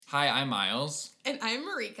Hi, I'm Miles. And I'm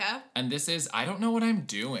Marika. And this is I Don't Know What I'm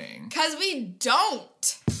Doing. 'Cause we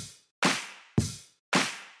don't!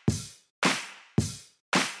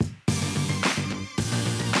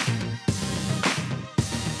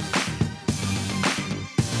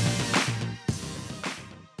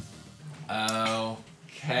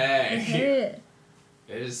 Okay. It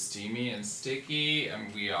is steamy and sticky,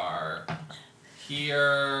 and we are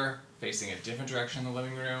here facing a different direction in the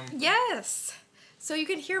living room. Yes! So you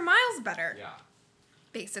can hear Miles better. Yeah.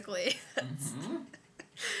 Basically. Mm-hmm.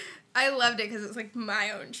 I loved it because it's like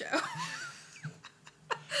my own show.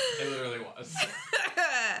 It literally was.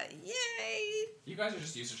 Yay! You guys are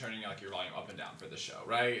just used to turning like your volume up and down for the show,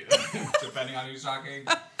 right? Depending on who's talking.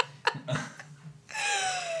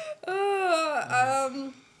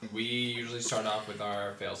 We usually start off with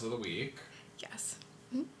our fails of the week. Yes.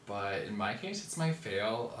 But in my case, it's my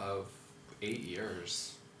fail of 8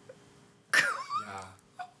 years. Yeah.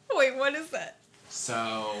 Wait, what is that?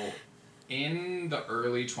 So, in the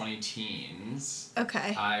early 20-teens,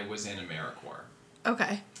 Okay. I was in AmeriCorps.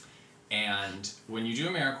 Okay. And when you do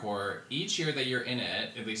AmeriCorps, each year that you're in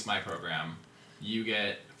it, at least my program, you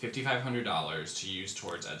get $5,500 to use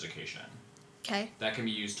towards education. Okay. That can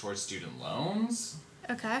be used towards student loans,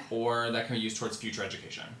 Okay. or that can be used towards future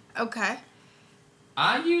education. Okay.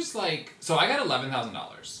 I used so I got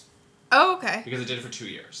 $11,000 Oh, okay. because I did it for 2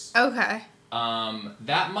 years. Okay.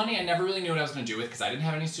 That money I never really knew what I was going to do with because I didn't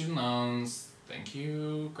have any student loans. Thank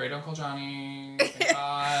you, great Uncle Johnny. Thank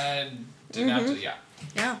God. Didn't have to, yeah.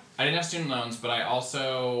 Yeah. I didn't have student loans, but I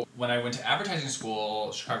also, when I went to advertising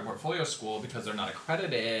school, Chicago Portfolio School, because they're not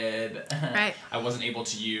accredited, Right. I wasn't able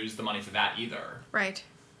to use the money for that either. Right.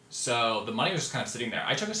 So the money was just kind of sitting there.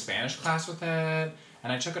 I took a Spanish class with it,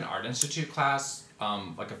 and I took an Art Institute class,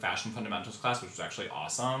 like a fashion fundamentals class, which was actually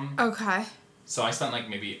awesome. Okay. So I spent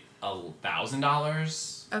maybe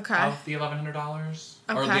 $1,000 Okay. of the $1,100,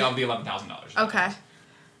 or Okay. of the $11,000. Okay.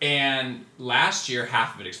 And last year,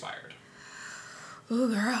 half of it expired. Ooh,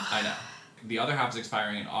 girl. I know. The other half is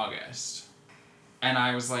expiring in August. And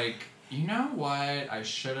I was like, you know what I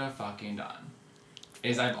should have fucking done?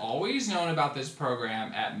 Is I've always known about this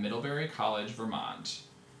program at Middlebury College, Vermont,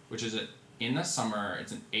 which is in the summer,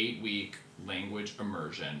 it's an 8-week language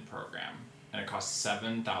immersion program. And it costs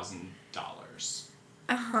 $7,000.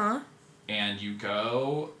 Uh-huh. And you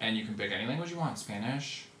go and you can pick any language you want.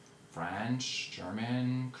 Spanish, French,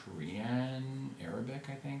 German, Korean, Arabic,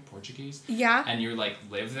 I think, Portuguese. Yeah. And you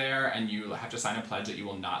live there and you have to sign a pledge that you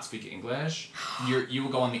will not speak English. You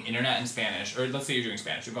will go on the internet in Spanish, or let's say you're doing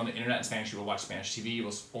Spanish. You'll go on the internet in Spanish, you will watch Spanish TV, you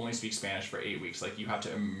will only speak Spanish for 8 weeks. You have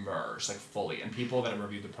to immerse, fully. And people that have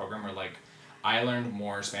reviewed the program are like, I learned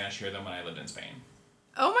more Spanish here than when I lived in Spain.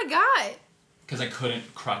 Oh my God. Because I couldn't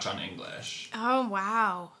crutch on English. Oh,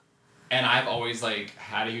 wow. And I've always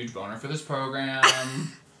had a huge boner for this program.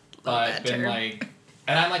 But been and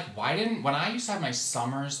I'm like, when I used to have my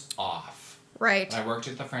summers off. Right. And I worked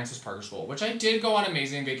at the Francis Parker School, which I did go on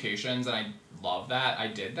amazing vacations, and I love that. I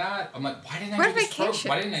did that. I'm like, why didn't I do this program?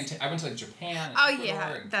 Why didn't I went to Japan and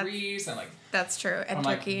and Greece and That's true. And I'm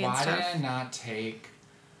Turkey why and stuff. did I not take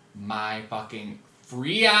my fucking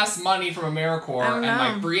free ass money from AmeriCorps and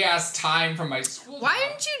my free ass time from my school? Why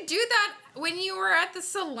didn't you do that when you were at the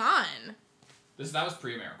salon? That was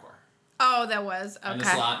pre-AmeriCorps. Oh, that was okay. And the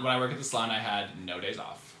salon, when I worked at the salon, I had no days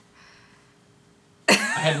off. I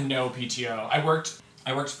had no PTO. I worked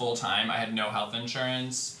full time. I had no health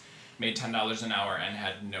insurance, made $10 an hour, and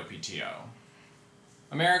had no PTO.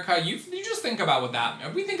 America, you just think about what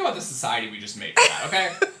that. We think about the society we just made for that,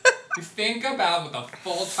 okay? You think about what the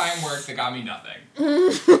full time work that got me nothing.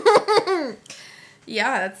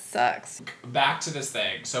 Yeah, that sucks. Back to this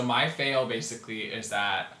thing. So my fail basically is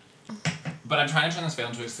that. But I'm trying to turn this fail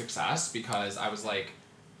into a success because I was like,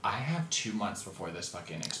 I have 2 months before this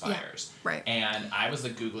fucking expires. Yeah, right. And I was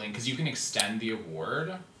Googling, because you can extend the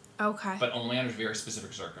award. Okay. But only under very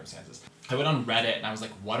specific circumstances. I went on Reddit and I was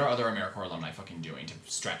like, what are other AmeriCorps alumni fucking doing to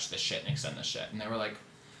stretch this shit and extend this shit? And they were like,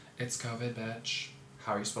 it's COVID, bitch.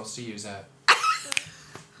 How are you supposed to use it?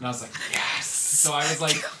 And I was like, yes. So I was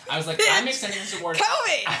like, I'm extending this award.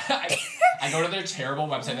 COVID! I go to their terrible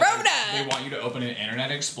website. Rona! They want you to open an Internet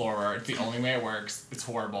Explorer. It's the only way it works. It's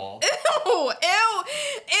horrible. Ew!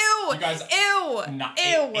 You guys, Ew!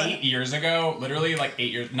 8 years ago, literally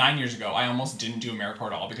 9 years ago, I almost didn't do AmeriCorps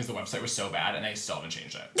at all because the website was so bad, and I still haven't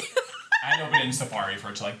changed it. I had to open it in Safari for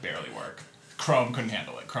it to barely work. Chrome couldn't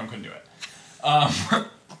handle it. Chrome couldn't do it.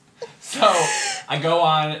 So I go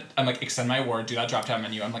on, I'm extend my award, do that drop down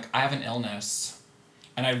menu. I'm like, I have an illness.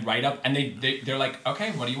 And I write up, and they're like,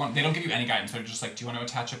 okay, what do you want? They don't give you any guidance. They're just like, do you want to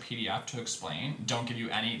attach a PDF to explain? Don't give you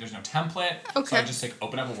any, there's no template. Okay. So I just like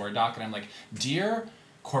open up a Word doc and I'm like, Dear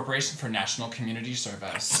Corporation for National Community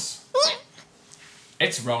Service.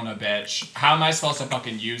 It's Rona, bitch. How am I supposed to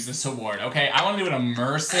fucking use this award? Okay, I want to do an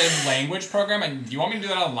immersive language program, and you want me to do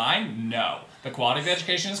that online? No. The quality of the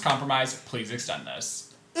education is compromised. Please extend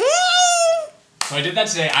this. So I did that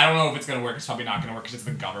today. I don't know if it's going to work. It's probably not going to work because it's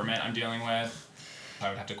the government I'm dealing with. I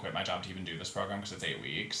would have to quit my job to even do this program because it's 8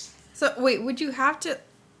 weeks. So, wait, would you have to...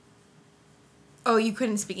 Oh, you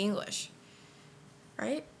couldn't speak English,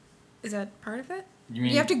 right? Is that part of it? You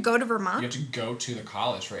mean you have to go to Vermont? You have to go to the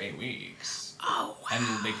college for 8 weeks. Oh, wow.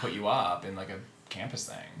 And they put you up in like a campus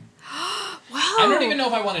thing. Wow. I don't even know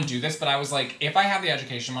if I want to do this, but I was like, if I have the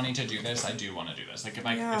education money to do this, I do want to do this. Like,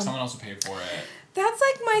 if someone else will pay for it. That's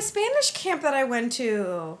like my Spanish camp that I went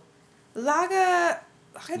to. Laga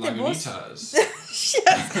de Bosque. Lagunitas.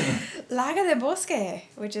 Yes. Laga de Bosque,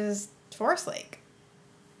 which is Forest Lake.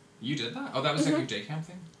 You did that? Oh, that was like your day camp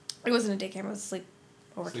thing? It wasn't a day camp. It was a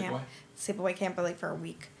sleepover camp. Sleepaway? Sleepaway camp, but like for a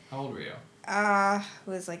week. How old were you? I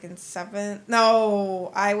was like in 7th.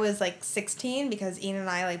 No, I was like 16 because Ian and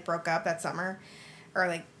I like broke up that summer, or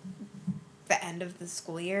like the end of the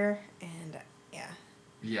school year, and yeah.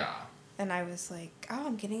 Yeah. And I was like,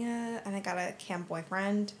 oh, and I got a camp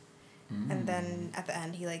boyfriend, and then at the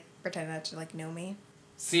end he like pretended to like know me.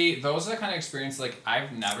 See, those are the kind of experience, like,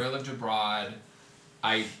 I've never lived abroad.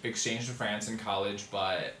 I exchanged to France in college,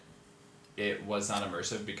 but it was not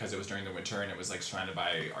immersive because it was during the winter and it was like surrounded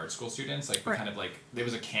by art school students. Like, right. kind of like, it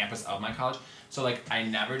was a campus of my college. So like, I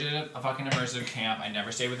never did a fucking immersive camp. I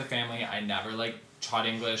never stayed with a family. I never like taught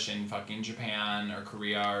English in fucking Japan or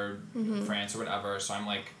Korea or France or whatever. So I'm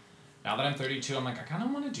like, now that I'm 32, I'm like, I kind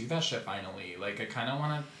of want to do that shit finally. Like, I kind of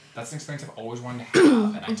want to, that's an experience I've always wanted to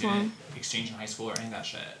have. And I didn't exchange in high school or any of that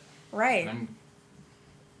shit. Right. And I'm,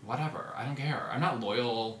 whatever. I don't care. I'm not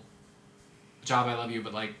loyal. Job, I love you,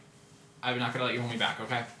 but like, I'm not gonna let you hold me back,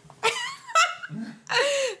 okay?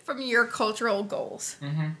 From your cultural goals.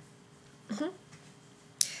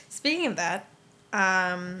 Speaking of that,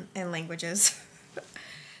 and languages.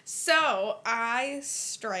 So, I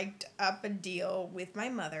striked up a deal with my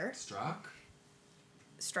mother. Struck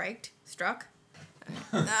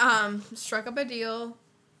up a deal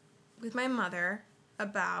with my mother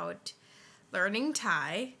about learning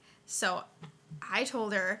Thai. So, I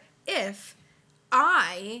told her, if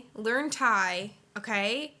I learn Thai,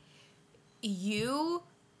 okay, no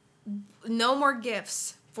more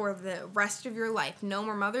gifts for the rest of your life. No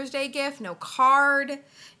more Mother's Day gift, no card,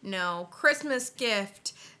 no Christmas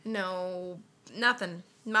gift, no nothing.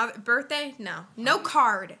 Birthday? No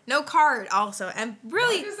card. No card also. And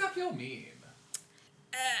really... Why does that feel mean?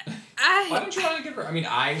 Why don't you want to give her... I mean,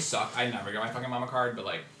 I suck. I never get my fucking mom a card, but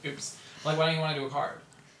like, oops. Like, why don't you want to do a card?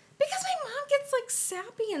 Because my mom gets, like,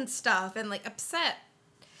 sappy and stuff and, like, upset.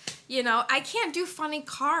 You know, I can't do funny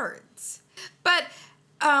cards. But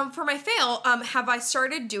for my fail, have I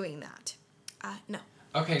started doing that? No.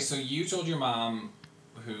 Okay, so you told your mom,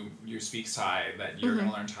 who speaks Thai, that you're going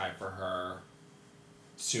to learn Thai for her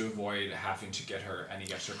to avoid having to get her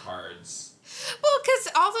any extra cards. Well, because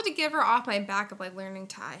also to give her off my back of, like, learning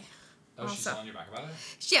Thai. Oh, also. She's on your back about it?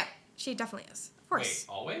 Yeah, she definitely is. Of course.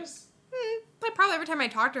 Wait, always? Like, probably every time I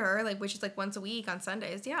talk to her, like, which is, like, once a week on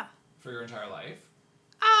Sundays, yeah. For your entire life?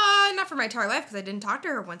 Not for my entire life, because I didn't talk to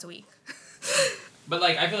her once a week. But,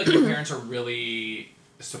 like, I feel like your parents are really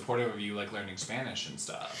supportive of you, like, learning Spanish and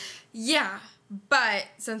stuff. Yeah, but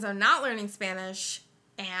since I'm not learning Spanish,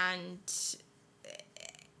 and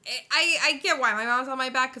I get why my mom's on my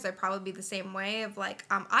back, because I'd probably be the same way of, like,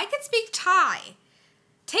 I can speak Thai.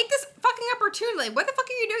 Take this fucking opportunity. Like, what the fuck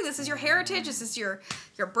are you doing? This is your heritage. This is your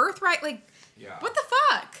birthright. Like, yeah. What the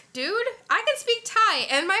fuck, dude? I can speak Thai.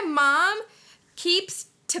 And my mom keeps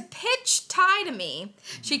to pitch Thai to me.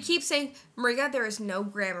 She keeps saying, Mariga, there is no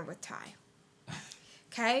grammar with Thai.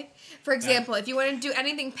 Okay? For example, if you want to do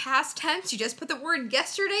anything past tense, you just put the word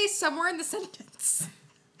yesterday somewhere in the sentence.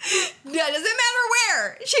 That doesn't matter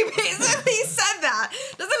where. She basically said that.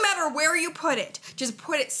 Doesn't matter where you put it. Just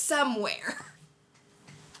put it somewhere.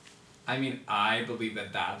 I mean, I believe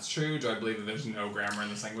that that's true. Do I believe that there's no grammar in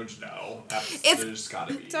this language? No. There's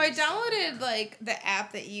gotta be. So I downloaded, like, the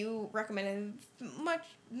app that you recommended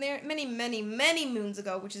many moons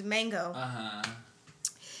ago, which is Mango. Uh-huh.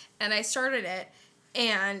 And I started it,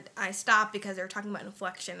 and I stopped because they were talking about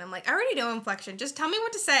inflection. I'm like, I already know inflection. Just tell me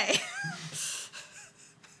what to say.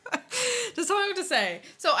 Just tell me what to say.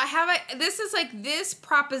 So this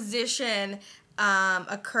proposition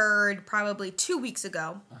occurred probably 2 weeks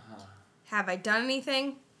ago. Uh-huh. Have I done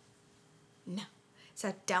anything? No. It's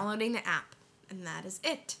at downloading the app, and that is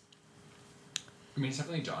it. I mean, it's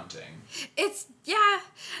definitely daunting. Yeah,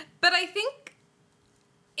 but I think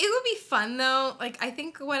it would be fun, though. Like, I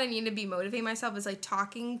think what I need to be motivating myself is, like,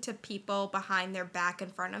 talking to people behind their back in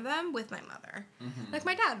front of them with my mother. Mm-hmm. Like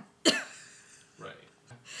my dad. Right.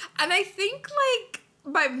 And I think, like,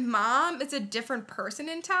 my mom is a different person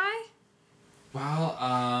in Thai. Well,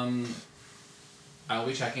 I'll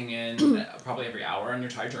be checking in probably every hour on your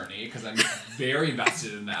Thai journey because I'm very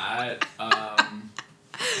invested in that.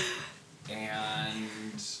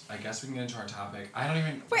 And I guess we can get into our topic. I don't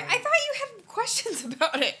even... Wait, I thought you had questions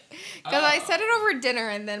about it. Because I said it over dinner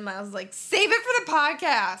and then Miles was like, save it for the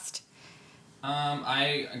podcast.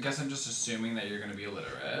 I guess I'm just assuming that you're going to be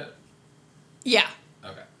illiterate. Yeah.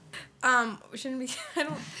 Okay. Shouldn't be...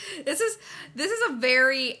 This is a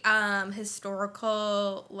very,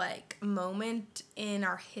 historical, like, moment in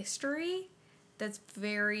our history that's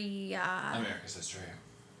very, America's history.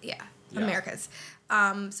 Yeah. Yeah. America's.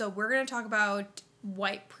 So we're going to talk about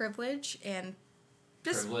white privilege and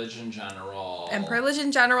just... Privilege in general. And privilege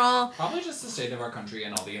in general. Probably just the state of our country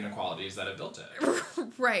and all the inequalities that have built it.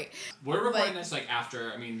 Right. We're recording this, like,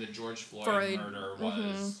 after, the George Floyd murder was...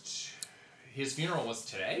 Mm-hmm. His funeral was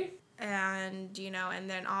today? And, and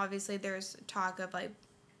then obviously there's talk of, like,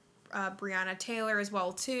 Breonna Taylor as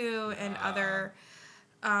well, too, and other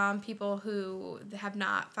people who have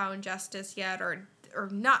not found justice yet, or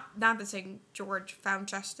not that saying George found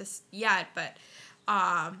justice yet, but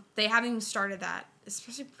they haven't even started that,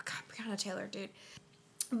 especially Breonna Taylor, dude.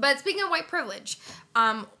 But speaking of white privilege,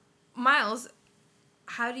 Miles,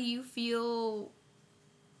 how do you feel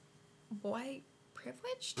white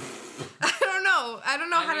privileged? I don't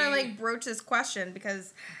know how to, like, broach this question,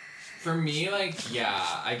 because... For me, like,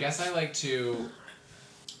 yeah, I guess I like to...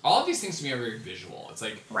 All of these things to me are very visual. It's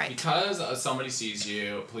like, right. Because somebody sees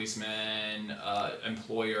you, a policeman,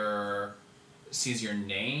 employer sees your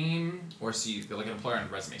name, or like an employer on a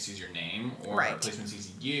resume sees your name, or right. a policeman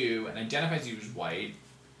sees you and identifies you as white.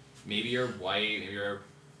 Maybe you're white, maybe you're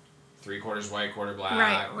 3/4 white, quarter black,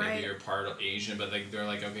 right. Maybe you're part of Asian, but like they're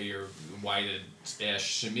like, okay, you're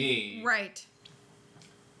white-ish to me. Right.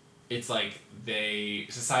 It's like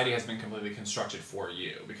society has been completely constructed for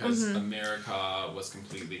you, because America was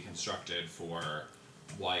completely constructed for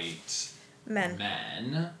white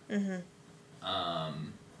men. Mm-hmm.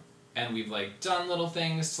 And we've, like, done little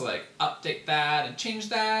things to, like, update that and change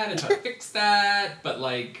that and try to fix that, but,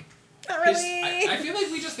 like... Not really. I feel like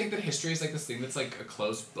we just think that history is, like, this thing that's, like, a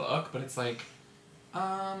closed book, but it's like,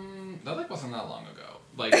 that, like, wasn't that long ago.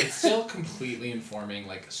 Like, it's still completely informing,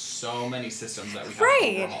 like, so many systems that we have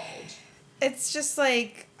overhauled. It's just,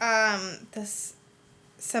 like, I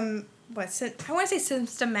want to say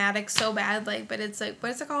systematic so bad, like, but it's, like,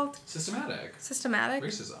 what is it called? Systematic.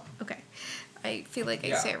 Racism. Okay. I feel like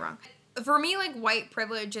I say it wrong. For me, like, white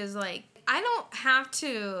privilege is, like, I don't have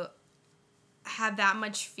to have that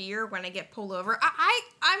much fear when I get pulled over.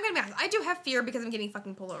 I'm gonna be honest, I do have fear because I'm getting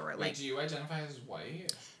fucking pulled over. Wait, like, do you identify as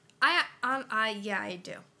white? I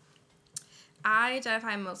do. I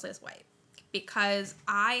identify mostly as white because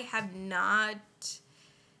I have not...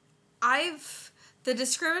 The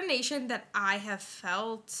discrimination that I have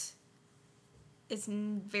felt is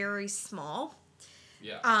very small.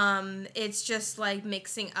 Yeah. It's just, like,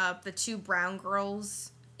 mixing up the two brown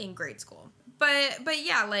girls in grade school. But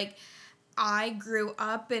yeah, like, I grew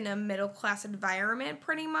up in a middle-class environment,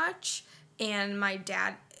 pretty much, and my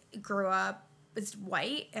dad grew up as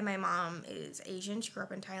white, and my mom is Asian. She grew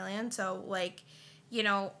up in Thailand, so, like,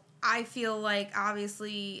 I feel like,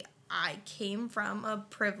 obviously, I came from a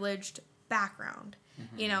privileged background.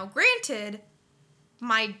 Mm-hmm. Granted,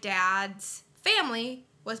 my dad's family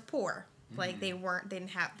was poor. Like, they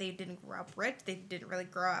didn't grow up rich. They didn't really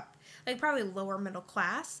grow up, like, probably lower middle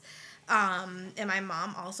class. And my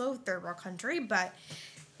mom also, third world country, but,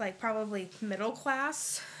 like, probably middle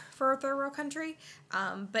class for a third world country.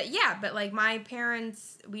 But like, my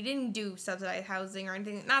parents, we didn't do subsidized housing or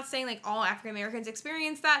anything. Not saying, like, all African Americans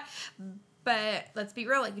experience that, but let's be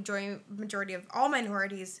real, like, majority of all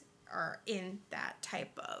minorities are in that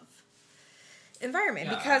type of environment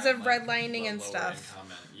because of like, redlining and stuff.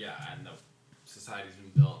 And the society's been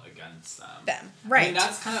built against them. Right. I mean,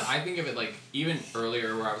 that's kind of, I think of it, like, even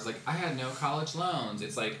earlier where I was like, I had no college loans.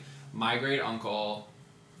 It's like, my great uncle,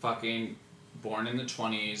 fucking born in the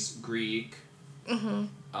 20s, Greek,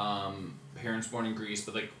 parents born in Greece,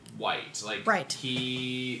 but, like, white. Like, right.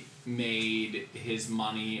 He made his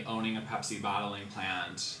money owning a Pepsi bottling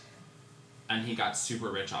plant, and he got super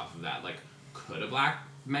rich off of that. Like, could a black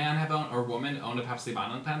man have owned, or woman owned a Pepsi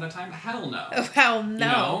bottling plant at that time? Hell no. Hell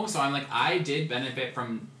no. So I'm like, I did benefit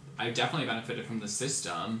from I definitely benefited from the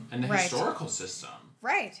system and the Right. historical system.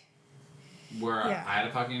 Right. Where Yeah. I had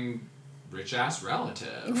a fucking rich-ass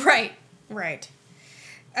relative. Right. Right.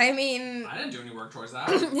 I mean... I didn't do any work towards that.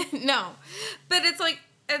 No. But it's like,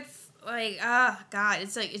 God,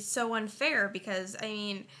 it's so unfair because, I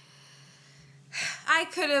mean, I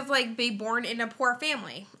could have, like, be born in a poor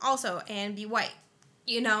family also and be white,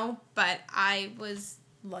 you know? But I was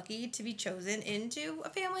lucky to be chosen into a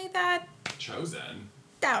family that... Chosen?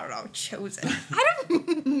 I don't know, chosen. I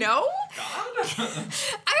don't know. God? I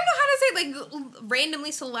don't know how to say, like,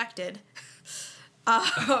 randomly selected.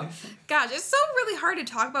 Gosh, it's so really hard to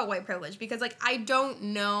talk about white privilege because, like, I don't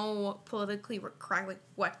know politically correctly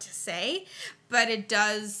what to say, but it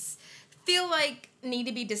does feel like need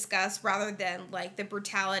to be discussed rather than, like, the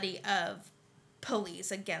brutality of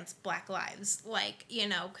police against Black lives. Like, you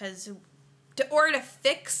know, because in order to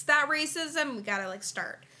fix that racism, we gotta, like,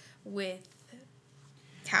 start with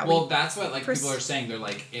how well, that's what like people are saying. They're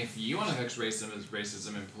like, if you want to fix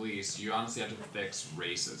racism in police, you honestly have to fix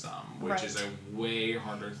racism, which Right. is a way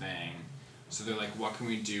harder thing. So they're like, what can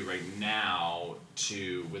we do right now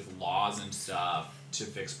with laws and stuff to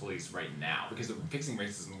fix police right now? Because fixing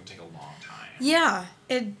racism will take a long time. Yeah,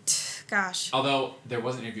 gosh. Although there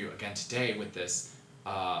was an interview again today with this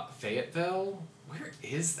Fayetteville. Where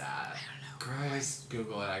is that? I don't know. Guys,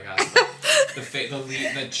 Google it. I guess.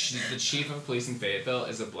 The chief of police in Fayetteville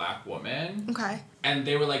is a Black woman. Okay. And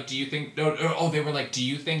they were like, do you think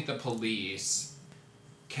the police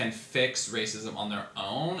can fix racism on their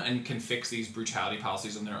own and can fix these brutality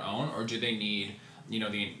policies on their own, or do they need, you know,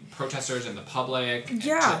 the protesters and the public?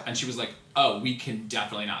 Yeah. And she was like, oh, we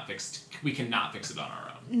cannot fix it on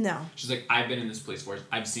our own. No. She's like, I've been in this police force.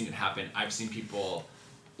 I've seen it happen. I've seen people,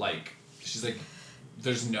 like, she's like,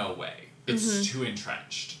 there's no way. It's too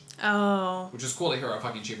entrenched. Oh. Which is cool to hear our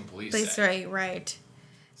fucking chief of police That's say. right.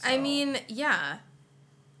 So. I mean, yeah.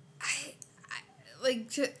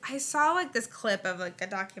 I saw, like, this clip of, like, a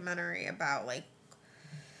documentary about, like,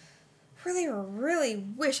 really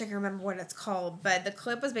wish I could remember what it's called, but the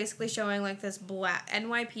clip was basically showing, like, this Black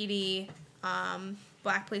NYPD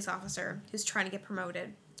Black police officer who's trying to get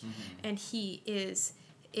promoted. Mm-hmm. And he is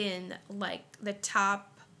in, like, the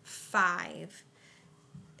top 5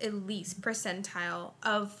 at least percentile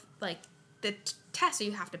of, like, the test that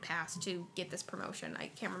you have to pass to get this promotion. I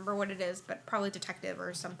can't remember what it is, but probably detective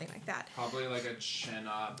or something like that. Probably like a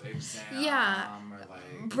chin-up exam. Yeah. Or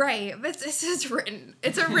like... Right. It's written.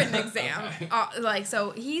 It's a written exam. Okay. So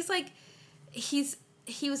he's like, he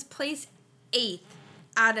was placed 8th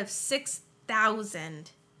out of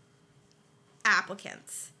 6,000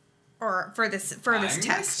 applicants, or for this test.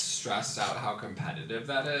 I'm stressed out how competitive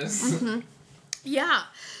that is. Mm-hmm. Yeah.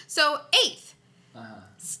 So 8th. Uh-huh.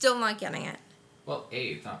 Still not getting it. Well,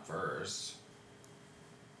 8th, not first.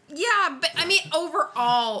 Yeah, but I mean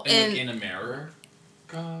overall in America.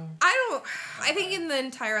 I think in the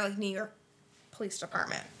entire, like, New York Police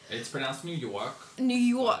Department. It's pronounced New York. New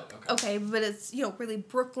York. But, okay, but it's, you know, really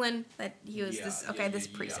Brooklyn that he was this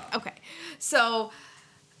precinct. Yeah. Okay. So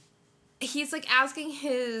he's, like, asking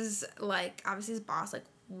his, like, obviously his boss, like,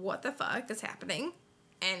 what the fuck is happening?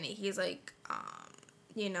 And he's like,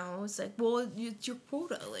 you know, it's like, well, it's your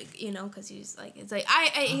quota, like, you know, because he's like, it's like,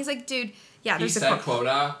 he's like, dude, yeah, there's a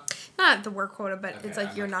quota. Not the word quota, but Okay, it's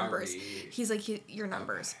like your numbers. He's like, your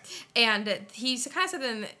numbers. Okay. And he kind of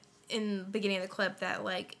said in the beginning of the clip that,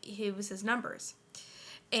 like, it was his numbers.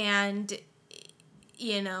 And,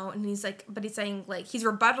 you know, and he's like, but he's saying, like, he's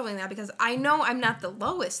rebuttaling that because I know I'm not the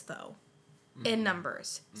lowest, though, in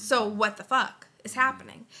numbers. Mm-hmm. So what the fuck is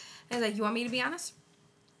happening? And he's like, you want me to be honest?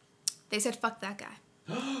 They said, fuck that guy.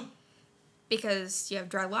 Because you have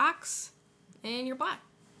dreadlocks and you're Black.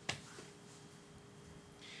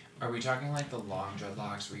 Are we talking like the long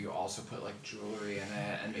dreadlocks where you also put like jewelry in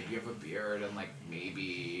it and maybe you have a beard and like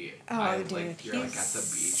maybe dude, like you're like at the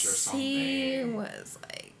beach or something? He was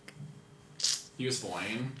like... He was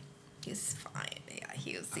fine? He was fine. Yeah,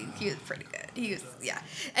 he was pretty good. He was, yeah.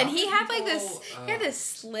 And he had like this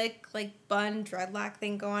slick like bun dreadlock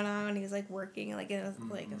thing going on. He was like working like it was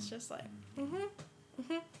like it's just like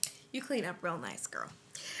you clean up real nice, girl.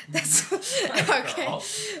 That's okay.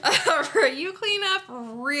 You clean up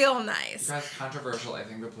real nice. That's controversial. I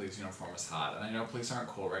think the police uniform is hot, and I know police aren't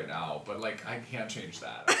cool right now, but like I can't change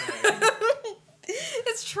that. Okay?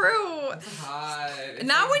 It's true. It's hot. It's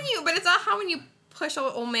not like, but it's not hot when you push an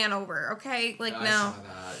old man over. Okay, like no. I saw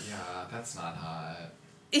that. Yeah, that's not hot.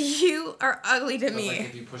 You are ugly to me. Like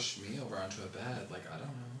if you push me over onto a bed, like I don't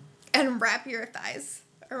know. And wrap your thighs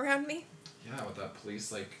around me. Yeah, with that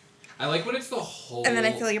police like. I like when it's the whole... And then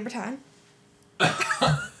I feel your baton.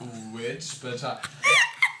 Which baton?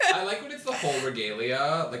 I like when it's the whole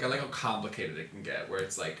regalia. Like, I like how complicated it can get, where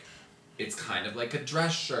it's like, it's kind of like a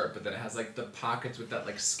dress shirt, but then it has like the pockets with that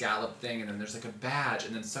like scallop thing, and then there's like a badge,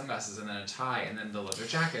 and then sunglasses, and then a tie, and then the leather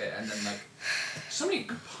jacket, and then like so many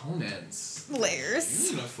components.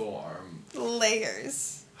 Layers. Uniform.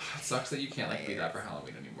 Layers. It sucks that you can't like be that for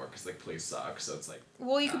Halloween anymore because like police suck. So it's like.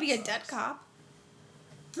 Well, you could be sucks. a dead cop.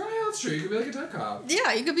 Oh yeah, that's true. You could be like a dead cop.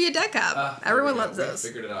 Yeah, you could be a dead cop. Everyone loves we those.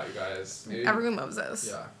 Figured it out, you guys. Maybe. Everyone loves those.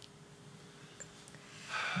 Yeah.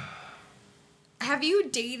 Have you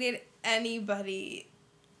dated anybody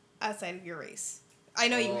outside of your race? I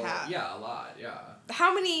know you have. Yeah, a lot. Yeah.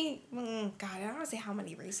 How many? God, I don't want to say how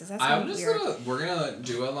many races. That's We're gonna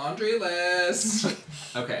do a laundry list.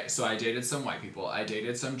 Okay, so I dated some white people. I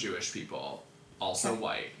dated some Jewish people, also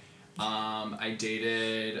white. I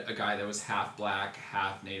dated a guy that was half black,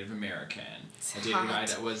 half Native American. I dated a guy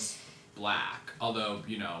that was black, although,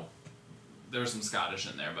 you know, there was some Scottish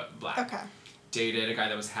in there, but black. Okay. Dated a guy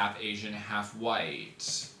that was half Asian, half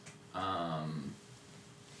white. And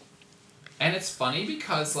it's funny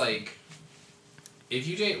because, like, if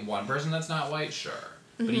you date one person that's not white, sure.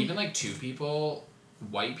 Mm-hmm. But even, like, two people,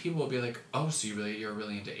 white people will be like, oh, so you're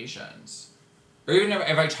really into Asians. Or even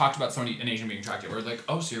if I talked about somebody, an Asian being attractive, or like,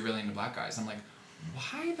 oh, so you're really into black guys. I'm like,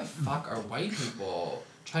 why the fuck are white people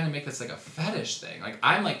trying to make this like a fetish thing? Like,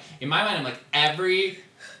 I'm like, in my mind, I'm like, every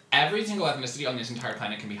single ethnicity on this entire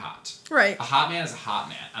planet can be hot. Right. A hot man is a hot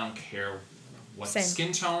man. I don't care what the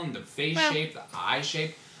skin tone, the face shape, the eye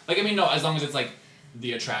shape. Like, I mean, no, as long as it's like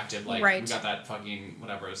the attractive, like, we got that fucking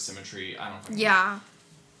whatever symmetry. I don't fucking know.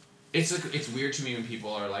 It's like, it's weird to me when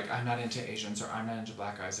people are like, I'm not into Asians, or I'm not into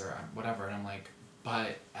black guys, or whatever, and I'm like,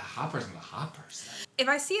 but a hot person's a hot person. If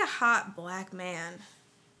I see a hot black man,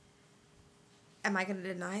 am I gonna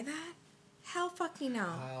deny that? Hell fucking no.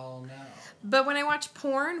 Hell no. But when I watch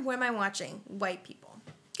porn, what am I watching? White people.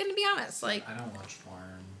 Gonna be honest, like. I don't watch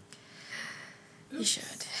porn. You should.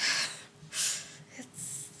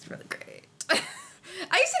 It's really great.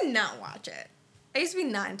 I used to not watch it. I used to be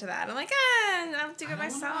not into that. I'm like, I'll do it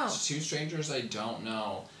myself. Watch two strangers I don't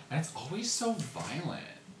know, and it's always so violent.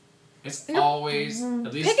 It's always,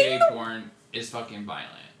 at least gay porn is fucking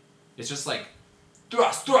violent. It's just like,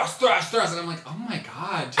 thrust, and I'm like, oh my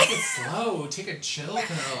god, take it slow, take a chill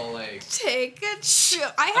pill, like. Take a chill.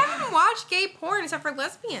 I haven't watched gay porn except for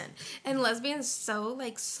lesbian, and lesbian is so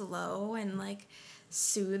like slow and like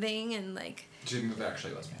soothing and like. Do you think they're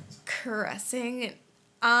actually lesbians? Caressing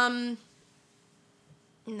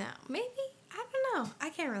no, maybe, I don't know. I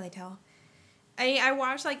can't really tell. I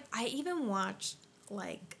watched like, I even watched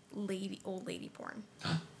like old lady porn.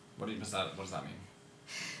 What does that mean?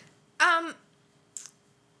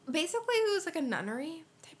 Basically it was like a nunnery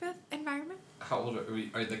type of environment. How old are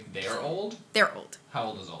we? Are like they're old? They're old. How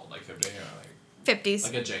old is old? Like 50 or like? 50s.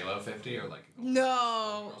 Like a J-Lo 50 or like?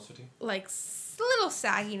 No. Girls 50? Like little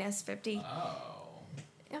sagginess 50. Oh.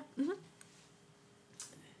 Yeah. Mhm.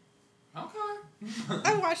 Okay.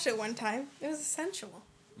 I watched it one time. It was sensual.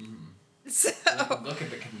 Mm. So. Look at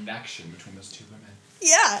the connection between those two women.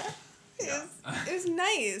 Yeah. It was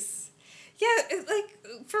nice. Yeah, like,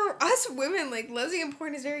 for us women, like, lesbian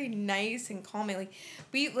porn is very nice and calming. Like,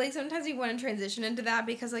 sometimes we want to transition into that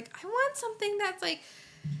because, like, I want something that's, like,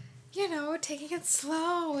 you know, taking it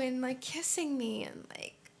slow and, like, kissing me and,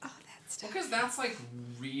 like, oh, that stuff. Because that's, like,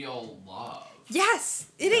 real love. Yes,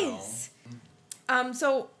 it is.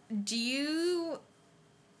 So, do you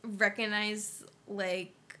recognize,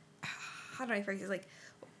 like, how do I phrase this? Like,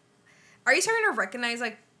 are you starting to recognize,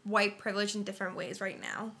 like, white privilege in different ways right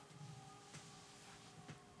now?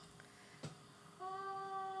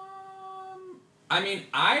 I mean,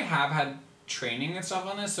 I have had training and stuff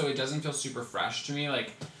on this, so it doesn't feel super fresh to me.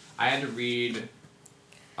 Like, I had to read,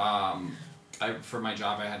 for my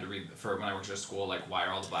job, I had to read, for when I worked at a school, like, why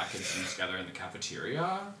are all the black kids sitting together in the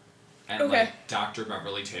cafeteria? And, like, Dr.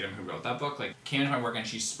 Beverly Tatum, who wrote that book, like, came into my work and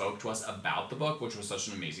she spoke to us about the book, which was such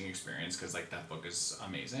an amazing experience, because, like, that book is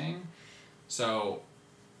amazing. So,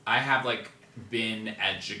 I have, like, been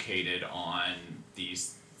educated on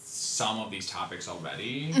some of these topics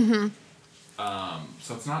already. Mm-hmm.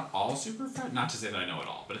 So it's not all super fresh. Not to say that I know it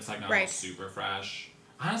all, but it's, like, not all super fresh.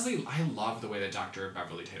 Honestly, I love the way that Dr.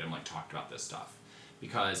 Beverly Tatum, like, talked about this stuff.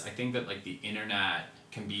 Because I think that, like, the internet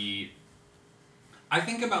can be... I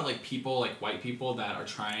think about, like, people, like, white people that are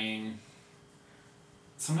trying...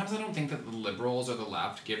 Sometimes I don't think that the liberals or the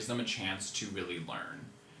left gives them a chance to really learn.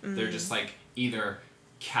 Mm. They're just, like, either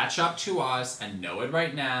catch up to us and know it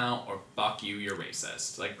right now, or fuck you, you're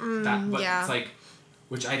racist. Like, that, but it's, like...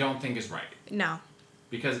 Which I don't think is right. No.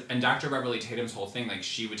 and Dr. Beverly Tatum's whole thing, like,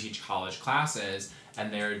 she would teach college classes,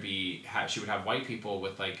 and there would be, she would have white people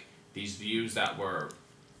with, like, these views that were,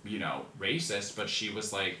 you know, racist, but she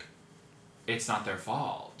was like, it's not their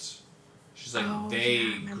fault. She's like,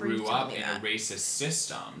 they grew up in a racist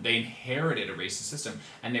system. They inherited a racist system,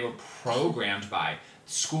 and they were programmed by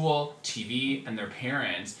school, TV, and their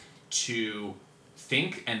parents to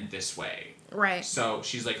think in this way. Right. So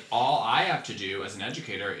she's like, all I have to do as an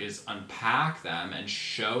educator is unpack them and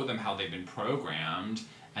show them how they've been programmed,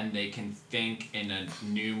 and they can think in a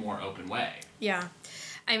new, more open way. Yeah.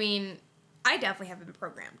 I mean, I definitely have been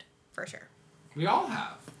programmed, for sure. We all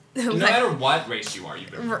have. No matter what race you are,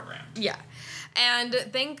 you've been programmed. Yeah. And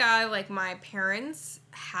thank God, like, my parents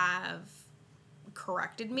have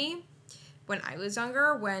corrected me when I was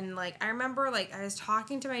younger. When, like, I remember, like, I was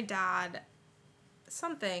talking to my dad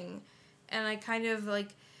something, and I kind of, like,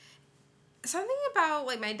 something about,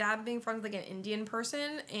 like, my dad being from, like, an Indian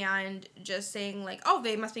person and just saying, like, oh,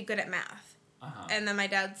 they must be good at math. Uh-huh. And then my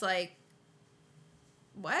dad's like,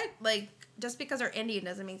 what? Like, just because they're Indian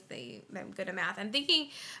doesn't mean them good at math. And thinking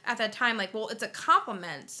at that time, like, well, it's a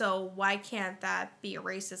compliment, so why can't that be a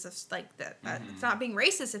racist if, like, that it's not being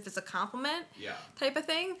racist if it's a compliment type of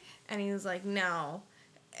thing? And he was like, no,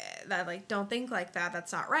 that, like, don't think like that,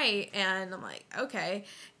 that's not right. And I'm like, okay.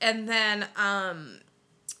 And then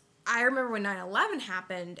I remember when 9/11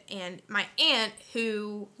 happened, and my aunt,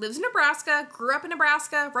 who lives in Nebraska, grew up in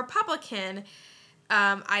Nebraska, Republican,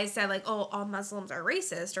 I said, like, oh, all Muslims are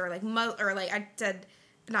racist, or, like, I said,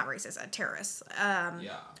 not racist, terrorists.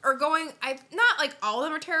 Or not, like, all of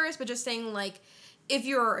them are terrorists, but just saying, like, if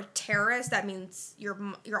you're a terrorist, that means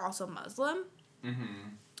you're also Muslim.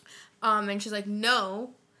 Mm-hmm. And she's like,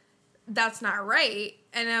 no, that's not right.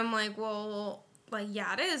 And I'm like, well, like,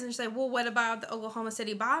 yeah, it is. And she's like, well, what about the Oklahoma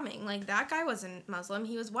City bombing? Like, that guy wasn't Muslim,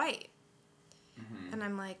 he was white. Mm-hmm. And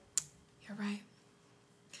I'm like, you're right.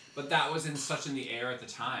 But that was in the air at the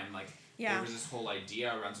time. Like, there was this whole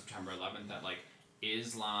idea around September 11th that, like,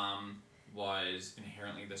 Islam was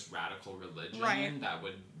inherently this radical religion that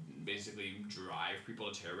would basically drive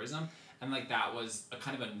people to terrorism. And, like, that was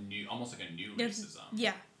almost like a new racism.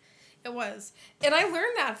 Yeah, it was. And I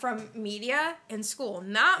learned that from media in school,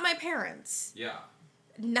 not my parents. Yeah.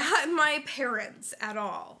 Not my parents at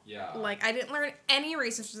all. Yeah. Like, I didn't learn any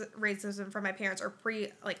racism from my parents or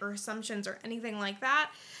or assumptions or anything like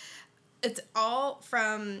that. It's all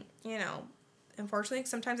from, you know, unfortunately,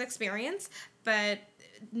 sometimes experience, but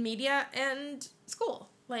media and school.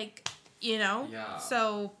 Like, you know? Yeah.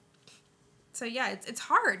 So yeah, it's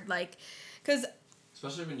hard. Like, because...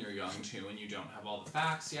 Especially when you're young, too, and you don't have all the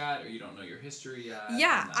facts yet, or you don't know your history yet.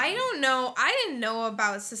 Yeah, I didn't know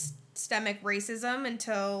about systemic racism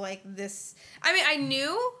until, like, this... I mean, I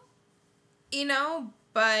knew, you know,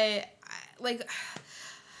 but, like...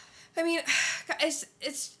 I mean,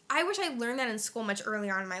 it's. I wish I learned that in school much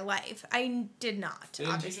earlier on in my life. I did not. They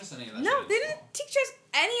didn't teach us any of that. No, they didn't teach us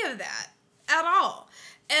any of that at all.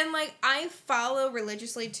 And, like, I follow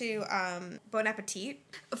religiously to Bon Appetit.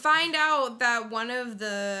 Find out that one of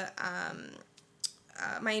the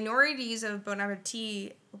minorities of Bon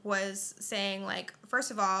Appetit was saying, like,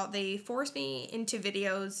 first of all, they forced me into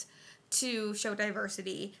videos to show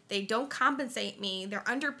diversity. They don't compensate me. They're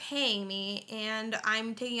underpaying me, and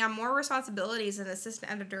I'm taking on more responsibilities as an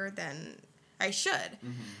assistant editor than I should,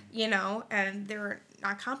 you know, and they're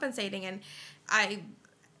not compensating. And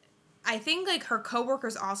I think, like, her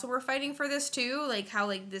coworkers also were fighting for this too, like, how,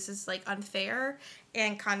 like, this is, like, unfair.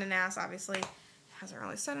 And Condé Nast obviously hasn't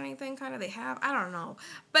really said anything. Kind of, they have, I don't know,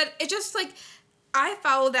 but it just, like, I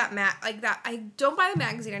follow that that. I don't buy the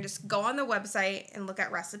magazine. I just go on the website and look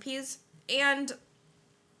at recipes. And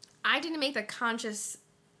I didn't make the conscious,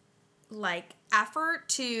 like, effort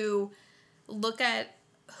to look at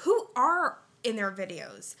who are in their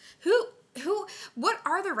videos. What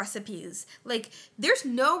are the recipes? Like, there's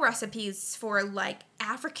no recipes for, like,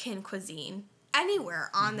 African cuisine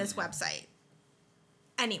anywhere on this website.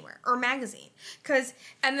 Anywhere. Or magazine.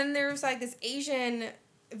 And then there's, like, this Asian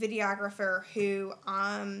videographer who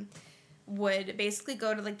would basically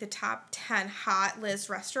go to, like, the top 10 hot list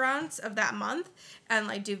restaurants of that month and,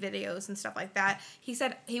 like, do videos and stuff like that. He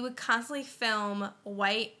said he would constantly film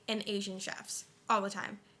white and Asian chefs all the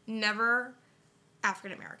time. Never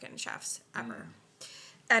African American chefs ever.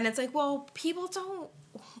 And it's like, well, people don't,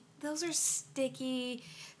 those are sticky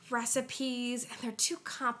recipes and they're too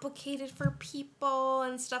complicated for people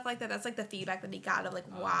and stuff like that. That's, like, the feedback that he got of, like,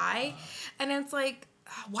 why. And it's like,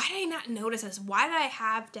 why did I not notice this? Why did I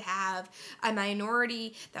have to have a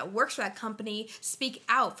minority that works for that company speak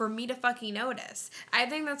out for me to fucking notice? I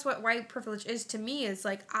think that's what white privilege is to me, is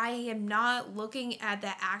like, I am not looking at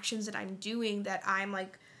the actions that I'm doing, that I'm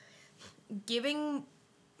like giving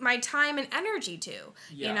my time and energy to,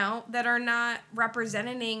 you know, that are not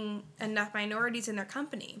representing enough minorities in their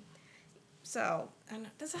company. So, I don't know,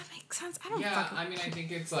 does that make sense? I don't fucking... I mean, I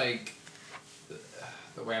think it's like,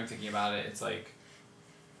 the way I'm thinking about it, it's like,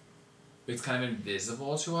 it's kind of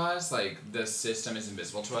invisible to us. Like, the system is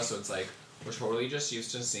invisible to us, so it's like, we're totally just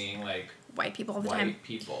used to seeing, like... white people all the time. White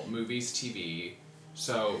people. Movies, TV.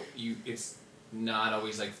 So, it's not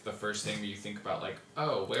always, like, the first thing that you think about, like,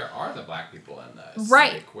 oh, where are the black people in this?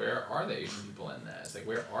 Right. Like, where are the Asian people in this? Like,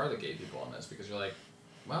 where are the gay people in this? Because you're like,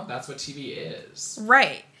 well, that's what TV is.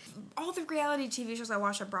 Right. All the reality TV shows I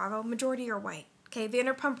watch at Bravo, majority are white. Okay,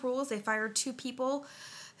 Vanderpump Rules, they fired 2 people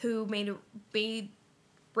who made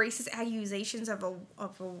racist accusations of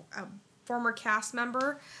a former cast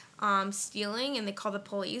member stealing, and they called the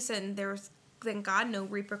police, and there's, thank God, no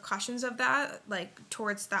repercussions of that, like,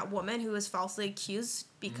 towards that woman who was falsely accused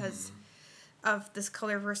because of this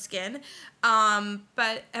color of her skin.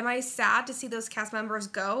 But am I sad to see those cast members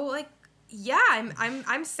go? Like, yeah,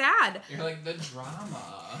 I'm sad. You're like, the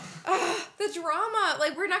drama. The drama.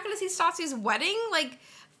 Like, we're not gonna see Stassi's wedding? Like,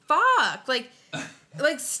 fuck. Like,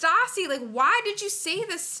 Stassi, like, why did you say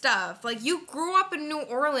this stuff? Like, you grew up in New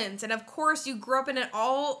Orleans, and of course you grew up in an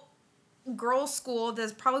all-girls school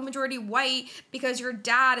that's probably majority white because your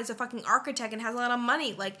dad is a fucking architect and has a lot of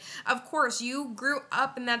money. Like, of course, you grew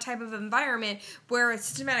up in that type of environment where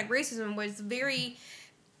systematic racism was very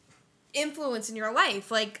influenced in your life.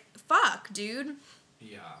 Like, fuck, dude.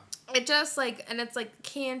 Yeah. It just, like, and it's like,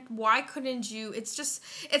 why couldn't you, it's just,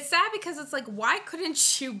 it's sad because it's like, why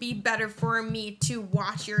couldn't you be better for me to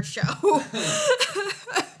watch your show? Why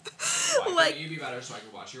couldn't you be better so I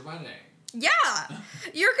could watch your wedding? Yeah.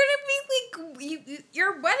 You're gonna be, like,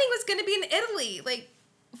 your wedding was gonna be in Italy. Like,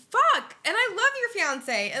 fuck. And I love your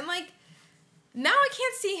fiance. And, like, now I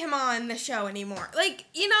can't see him on the show anymore. Like,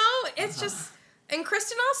 you know, it's just, and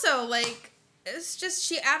Kristen also, like, it's just,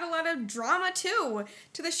 she added a lot of drama, too,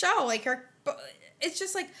 to the show. Like, it's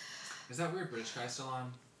just, like... Is that weird British guy still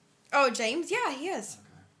on? Oh, James? Yeah, he is.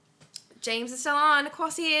 Okay. James is still on. Of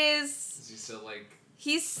course he is. Is he still, like...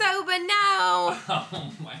 He's sober now.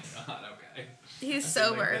 Oh, my God, okay. He's I've sober.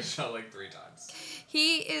 seen, like, this show, like, 3 times.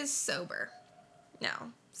 He is sober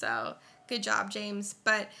now. So, good job, James.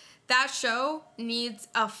 But that show needs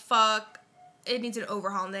it needs an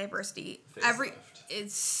overhaul in diversity.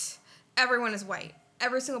 Everyone is white.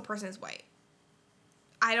 Every single person is white.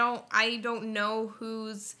 I don't know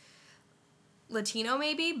who's Latino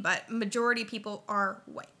maybe, but majority of people are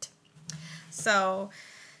white. So,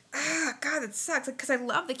 God, it sucks because I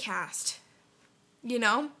love the cast, you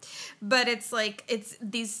know? But it's like,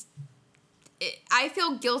 I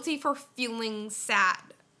feel guilty for feeling sad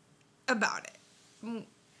about it.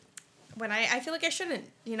 When I feel like I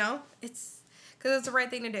shouldn't, you know? It's because it's the right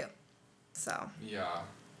thing to do. So. Yeah.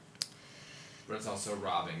 But it's also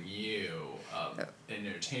robbing you of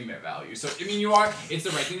entertainment value. So, I mean, it's the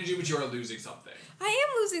right thing to do, but you are losing something. I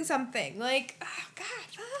am losing something. Like, oh, God,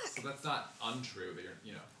 fuck. So that's not untrue that you're,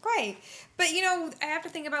 you know. Right. But, you know, I have to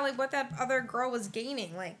think about, like, what that other girl was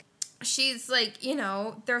gaining. Like, she's, like, you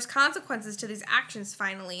know, there's consequences to these actions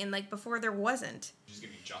finally, and, like, before there wasn't. She's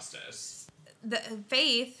getting justice. The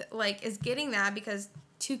Faith, like, is getting that because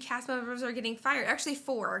 2 cast members are getting fired. Actually,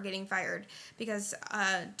 4 are getting fired because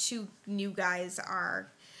 2 new guys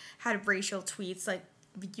had racial tweets like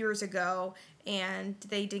years ago, and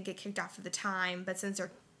they didn't get kicked off at the time. But since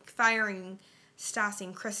they're firing Stassi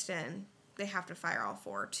and Kristen, they have to fire all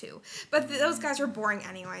 4 too. But those guys were boring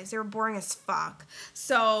anyways. They were boring as fuck.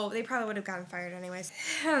 So they probably would have gotten fired anyways.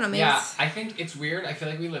 I don't know. Maybe yeah, I think it's weird. I feel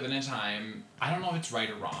like we live in a time, I don't know if it's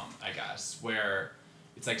right or wrong, I guess, where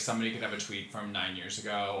it's like somebody could have a tweet from 9 years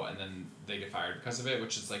ago and then they get fired because of it,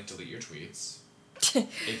 which is like, delete your tweets.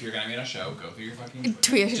 If you're going to be on a show, go through your fucking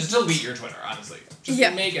Twitter. Just delete your Twitter, honestly. Just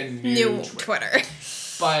make a new Twitter.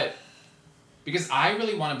 But because I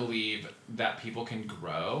really want to believe that people can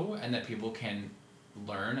grow and that people can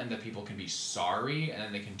learn and that people can be sorry and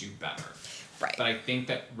then they can do better. Right. But I think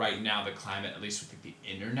that right now the climate, at least with the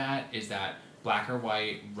internet, is that black or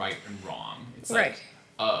white, right and wrong. It's like,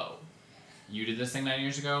 oh, you did this thing 9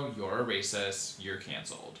 years ago, you're a racist, you're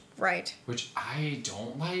canceled. Right. Which I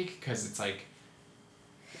don't like, because it's like,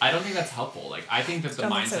 I don't think that's helpful. Like, I think that the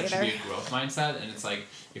mindset should be a growth mindset, and it's like,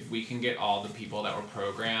 if we can get all the people that were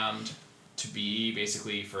programmed to be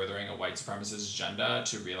basically furthering a white supremacist agenda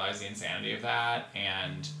to realize the insanity of that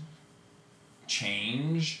and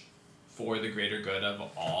change for the greater good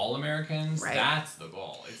of all Americans, Right. that's the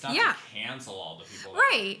goal. It's not Yeah. to cancel all the people that,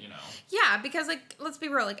 Right. you know. Yeah, because, like, let's be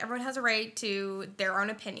real. Like, everyone has a right to their own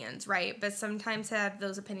opinions, right? But sometimes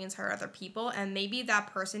those opinions hurt other people, and maybe that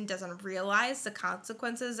person doesn't realize the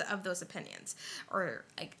consequences of those opinions or,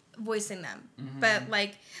 like, voicing them. But,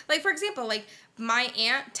 like, for example, like, my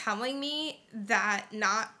aunt telling me that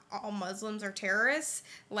not all Muslims are terrorists,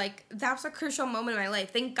 like, that was a crucial moment in my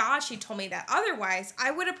life. Thank God she told me that. Otherwise,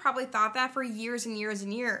 I would have probably thought that for years and years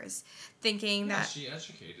and years, thinking Yeah, that... she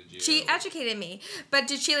educated you. She educated me. But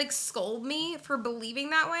did she, like, scold me for believing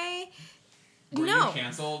that way? Were No. you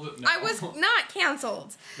canceled? No. I was not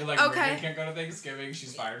canceled. You're like, Okay. Maria can't go to Thanksgiving.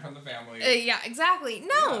 She's fired from the family. Yeah, exactly.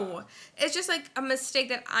 No. It's just, like, a mistake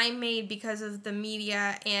that I made because of the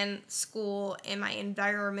media and school and my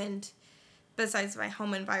environment, besides my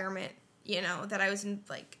home environment, you know, that I was in,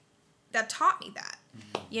 like, that taught me that,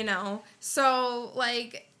 you know? So,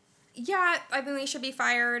 like, yeah, I think they should be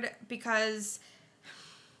fired because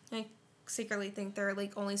I secretly think they're,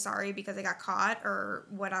 like, only sorry because they got caught or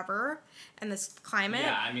whatever in this climate.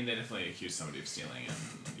 Yeah, I mean, they definitely accused somebody of stealing, and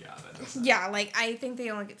yeah, that doesn't... Yeah, like, I think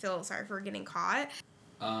they only feel sorry for getting caught.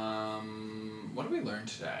 What did we learn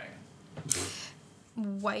today?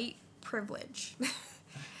 White privilege.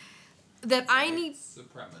 That I need...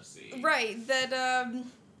 Supremacy. Right, that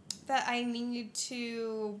I need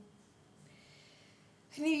to...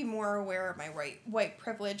 I need to be more aware of my white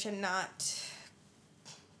privilege and not...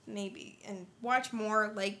 Maybe, and watch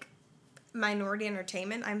more, like, minority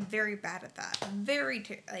entertainment. I'm very bad at that. I'm very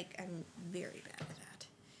bad at that.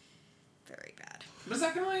 Very bad. But is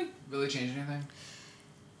that gonna, like, really change anything?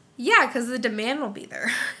 Yeah, because the demand will be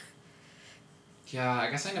there. Yeah, I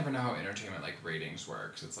guess I never know how entertainment, like, ratings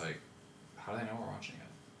works. It's like, how do they know we're watching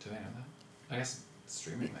it? Do they know that? I guess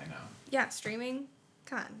streaming they know. Yeah, streaming.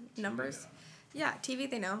 Come on, TV numbers. they don't know. Yeah, TV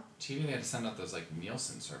they know. TV, they had to send out those, like,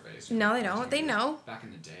 Nielsen surveys. No, they don't. They know. Back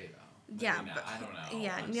in the day, though. Maybe Yeah, now. but I don't know.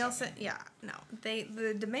 yeah, I'm Nielsen. saying. Yeah, no,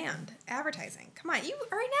 the demand advertising. Come on, you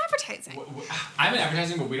are in advertising. I'm in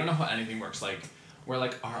advertising, but we don't know how anything works. Like, we're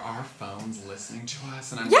like, are our phones listening to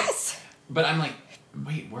us? And I'm Yes. like, but I'm like,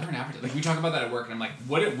 wait, we're in advertising. Like, we talk about that at work, and I'm like,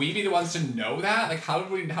 wouldn't we be the ones to know that? Like, how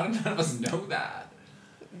did none of us know that?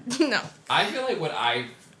 No. I feel like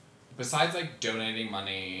besides like donating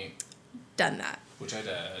money, Done that. which I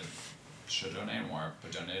did, should donate more,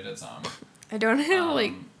 but donated some. I don't have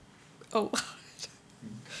like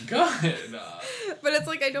Good. but it's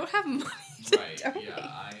like I don't have money to Right, donate. yeah,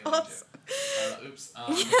 I Also. do. Oops.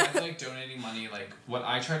 Besides, like, donating money, like, what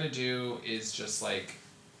I try to do is just, like,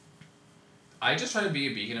 I just try to be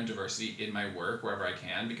a beacon of diversity in my work wherever I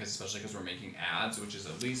can, especially because we're making ads, which is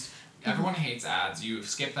at least, everyone hates ads. You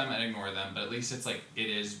skip them and ignore them, but at least it's, like,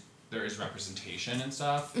 there is representation and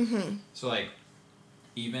stuff. Mm-hmm. So, like,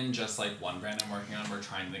 even just, like, one brand I'm working on, we're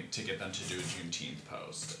trying to get them to do a Juneteenth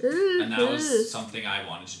post. And that was something I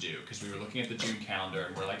wanted to do, because we were looking at the June calendar,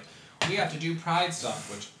 and we're like, we have to do Pride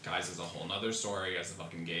stuff, which, guys, is a whole nother story as a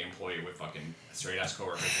fucking gay employee with fucking straight-ass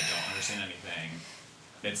coworkers that don't understand anything.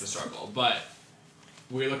 It's a struggle. But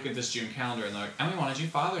we look at this June calendar, and they're like, and we want to do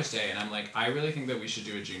Father's Day. And I'm like, I really think that we should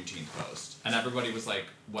do a Juneteenth post. And everybody was like,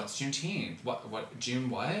 what's Juneteenth? What, June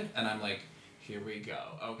what? And I'm like, here we go,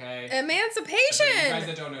 okay? Emancipation! For you guys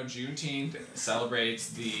that don't know, Juneteenth celebrates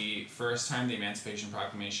the first time the Emancipation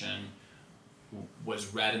Proclamation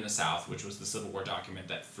was read in the South, which was the Civil War document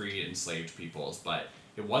that freed enslaved peoples. But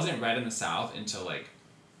it wasn't read in the South until, like,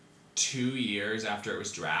 2 years after it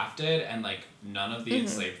was drafted, and, like, none of the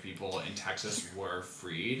enslaved people in Texas were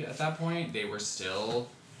freed at that point. They were still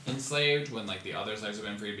enslaved when, like, the other slaves had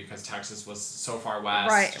been freed because Texas was so far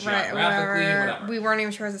west geographically, whatever. We weren't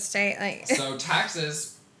even sure as a state. Like. So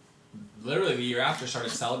Texas, literally the year after,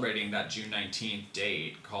 started celebrating that June 19th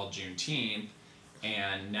date called Juneteenth,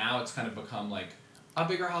 and now it's kind of become, like, a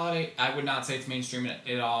bigger holiday. I would not say it's mainstream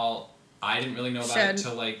at all. I didn't really know about it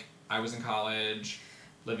till, like, I was in college,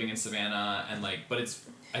 living in Savannah, and, like, but it's,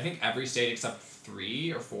 I think every state except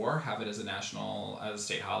 3 or 4 have it as a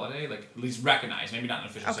state holiday, like, at least recognized, maybe not an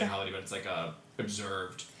official state holiday, but it's, like, a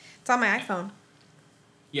observed. It's on my iPhone.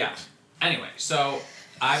 Yeah. Anyway, so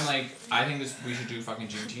I'm like, I think we should do a fucking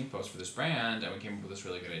Juneteenth post for this brand, and we came up with this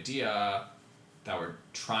really good idea that we're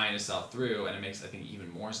trying to sell through, and it makes, I think,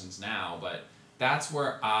 even more sense now, but that's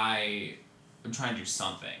where I'm trying to do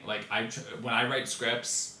something. Like, when I write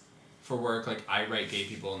scripts for work, like, I write gay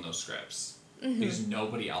people in those scripts. Because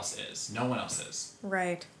nobody else is. No one else is.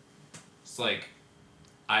 Right. It's like,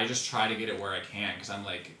 I just try to get it where I can, because I'm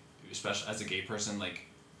like, especially as a gay person, like,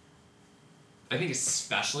 I think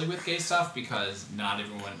especially with gay stuff, because not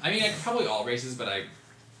everyone, I mean, probably all races, but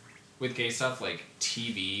with gay stuff, like,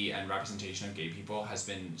 TV and representation of gay people has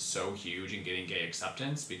been so huge in getting gay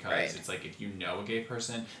acceptance because it's like, if you know a gay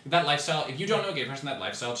person, that lifestyle, if you don't know a gay person, that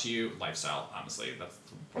lifestyle to you, honestly, that's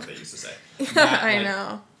what they used to say. That, I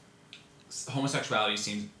know. Homosexuality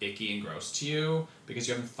seems icky and gross to you because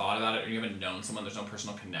you haven't thought about it or you haven't known someone, there's no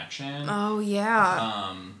personal connection. Oh,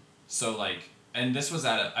 yeah. So, like, and this was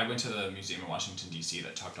I went to the museum in Washington, D.C.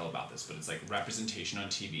 that talked all about this, but it's like representation on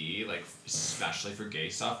TV, like, especially for gay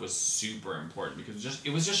stuff, was super important because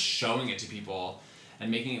it was just showing it to people and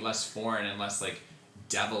making it less foreign and less, like,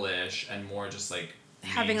 devilish and more just, like,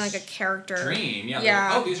 having, like, a character. Dream. Yeah.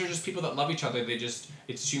 Yeah. Like, oh, these are just people that love each other.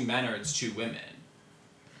 It's two men or it's two women.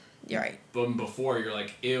 You're right. But before, you're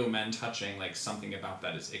like, ew, men touching, like, something about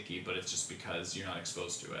that is icky, but it's just because you're not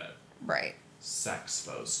exposed to it. Right.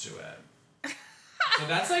 Sex-posed to it. So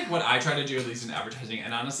that's, like, what I try to do, at least in advertising,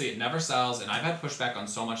 and honestly, it never sells, and I've had pushback on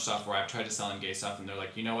so much stuff where I've tried to sell in gay stuff, and they're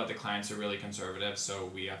like, you know what, the clients are really conservative, so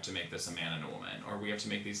we have to make this a man and a woman, or we have to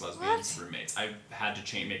make these lesbians roommates. I've had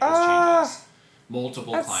to make those changes.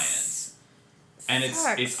 Multiple clients. And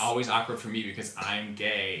it's always awkward for me because I'm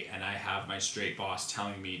gay, and I have my straight boss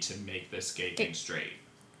telling me to make this gay thing straight.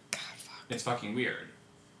 God, fuck. It's fucking weird.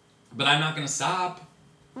 But I'm not gonna stop.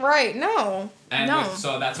 Right, no. And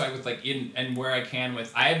so that's why with, like, and where I can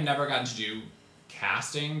with, I have never gotten to do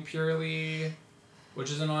casting purely, which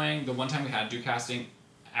is annoying. The one time we had to do casting,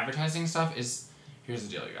 advertising stuff is, here's the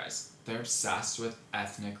deal, you guys. They're obsessed with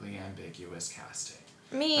ethnically ambiguous casting.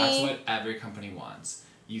 Me. That's what every company wants.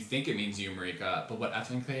 You think it means you, Marika, but what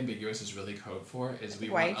ethnically ambiguous is really code for is we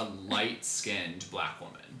want a light-skinned black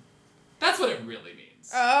woman. That's what it really means.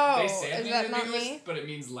 Oh, they say is that not me? But it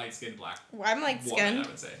means light-skinned black well, I'm light-skinned. woman, I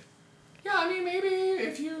would say. Yeah, I mean, maybe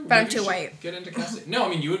if you... But I'm too white. Get into casting. No, I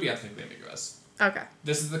mean, you would be ethnically ambiguous. Okay.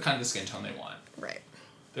 This is the kind of skin tone they want. Right.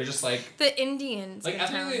 They're just like... The Indian skin tone. Like,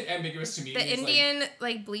 ethnically ambiguous to me the Indian,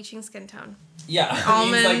 like, bleaching skin tone. Yeah.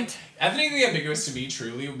 Almond. It means, like, ethnically ambiguous to me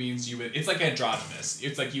truly means you would... It's like androgynous.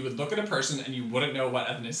 It's like you would look at a person and you wouldn't know what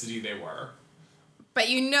ethnicity they were. But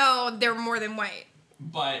you know they're more than white.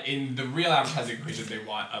 But in the real advertising equation, they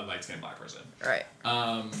want a light-skinned black person. Right.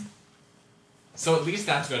 So at least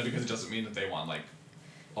that's good because it doesn't mean that they want, like,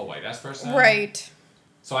 a white-ass person. Right.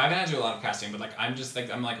 So I haven't had to do a lot of casting, but, like,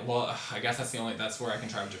 I'm like, well, I guess that's where I can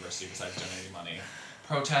try with diversity because I've donated money.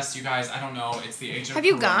 Protests, you guys, I don't know. It's the age of Have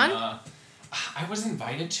you Corona. gone? I was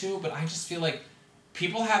invited to, but I just feel like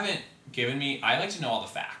people haven't given me... I like to know all the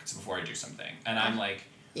facts before I do something. And I'm like...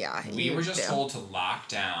 Yeah, we were just told to lock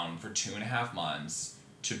down for 2.5 months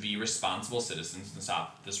to be responsible citizens and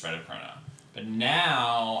stop the spread of corona. But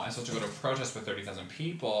now I'm supposed to go to a protest with 30,000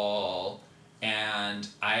 people, and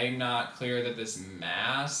I'm not clear that this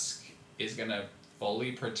mask is going to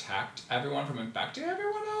fully protect everyone from infecting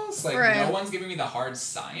everyone else. Like, no one's giving me the hard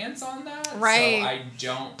science on that. Right. So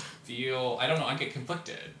I don't know, I get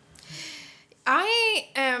conflicted. I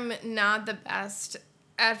am not the best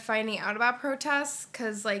at finding out about protests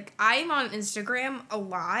because, like, I'm on Instagram a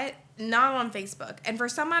lot, not on Facebook. And for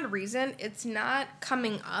some odd reason, it's not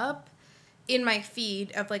coming up in my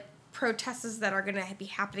feed of, like, protests that are going to be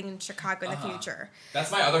happening in Chicago in the future.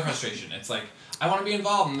 That's my other frustration. It's like, I want to be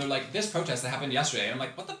involved, and they're like, this protest that happened yesterday. And I'm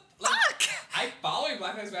like, what the fuck? I'm following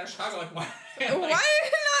Black Lives Matter Chicago. Like, why? Why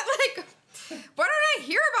not, like... Why don't I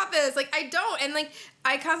hear about this? Like, I don't. And, like,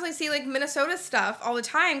 I constantly see, like, Minnesota stuff all the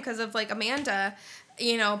time because of, like, Amanda,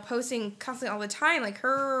 you know, posting constantly all the time. Like,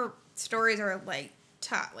 her stories are, like,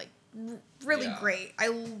 top, like, really great.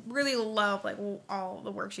 I really love, like, all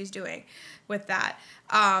the work she's doing with that.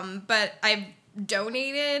 But I've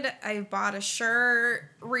donated. I bought a shirt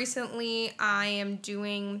recently. I'm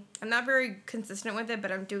not very consistent with it,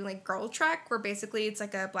 but I'm doing, like, Girl Trek, where basically it's,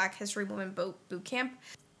 like, a Black History Woman boot camp.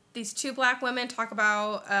 These two Black women talk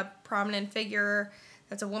about a prominent figure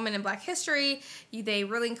that's a woman in Black history. They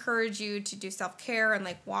really encourage you to do self-care and,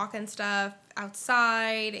 like, walk and stuff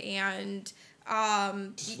outside and...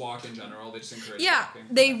 just walk in general. They just encourage walking.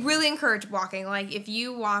 They really encourage walking. Like, if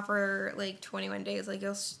you walk for, like, 21 days, like,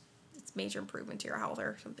 it's major improvement to your health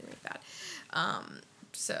or something like that.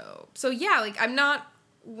 So yeah, like, I'm not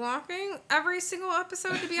walking every single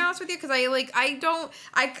episode, to be honest with you, because I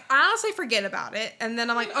honestly forget about it, and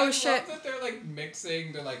then I'm like, oh shit. I love that they're, like,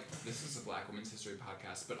 mixing, they're like, this is a Black Women's History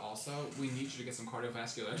podcast, but also we need you to get some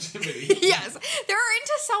cardiovascular activity. Yes, they're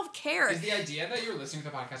into self-care. Is the idea that you're listening to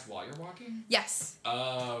the podcast while you're walking? Yes.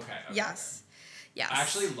 Oh, okay. Yes. Okay. Yes. I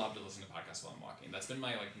actually love to listen to podcasts while I'm walking. That's been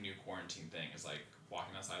my, like, new quarantine thing, is, like,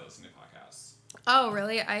 walking outside listening to podcasts. Oh,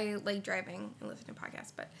 really? I like driving and listening to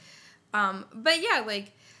podcasts, but yeah,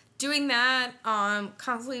 like, doing that,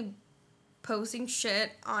 constantly posting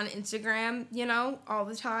shit on Instagram, you know, all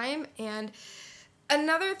the time. And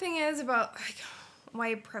another thing is about like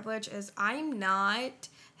white privilege is I'm not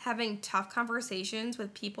having tough conversations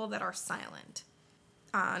with people that are silent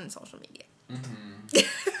on social media.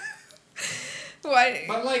 What?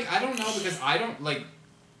 But like, I don't know because I don't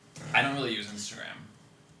really use Instagram.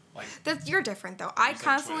 Like You're different though. I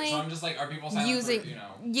constantly. So I'm just like, are people silent using for, you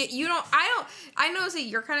know? You don't. I don't. I notice that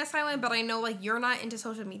you're kind of silent, but I know like you're not into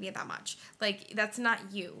social media that much. Like that's not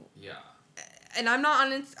you. Yeah. And I'm not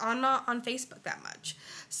on Facebook that much.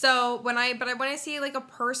 So when I see like a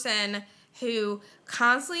person who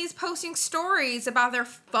constantly is posting stories about their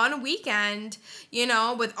fun weekend, you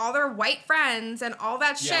know, with all their white friends and all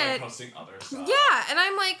that shit. Yeah, like posting other stuff. Yeah, and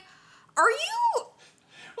I'm like, are you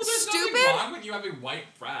there's stupid? Nothing wrong with you having white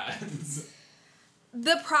friends.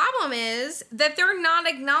 The problem is that they're not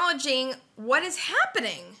acknowledging what is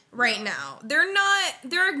happening right now. They're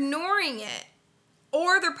ignoring it.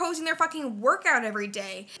 Or they're posting their fucking workout every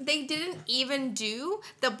day. They didn't even do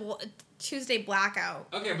the Tuesday blackout.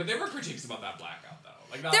 Okay, but there were critiques about that blackout, though.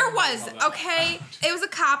 Like there was, okay? It was a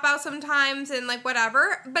cop-out sometimes and, like,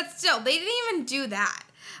 whatever. But still, they didn't even do that.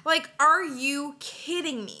 Like, are you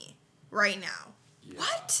kidding me right now? Yeah.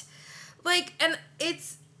 What? Like, and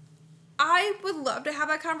it's... I would love to have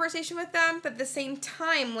that conversation with them, but at the same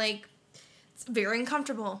time, like, it's very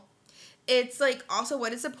uncomfortable. It's like, also,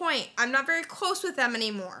 what is the point? I'm not very close with them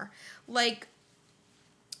anymore. Like,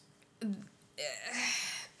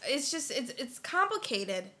 it's just, it's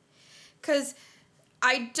complicated. Because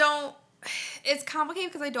it's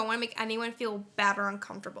complicated because I don't want to make anyone feel bad or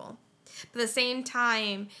uncomfortable. But at the same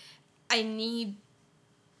time, I need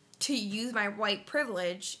to use my white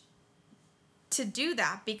privilege to do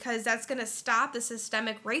that because that's going to stop the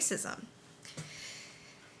systemic racism.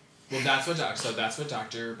 Well, that's what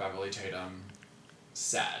Dr. Beverly Tatum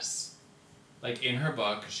says. Like, in her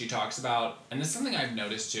book, she talks about, and this is something I've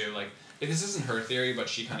noticed too, like, this isn't her theory, but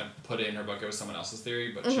she kind of put it in her book, it was someone else's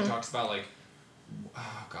theory, but she talks about, like,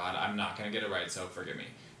 oh god, I'm not gonna get it right, so forgive me.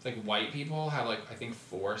 It's like, white people have, like, I think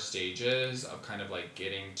 4 stages of kind of, like,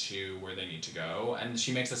 getting to where they need to go, and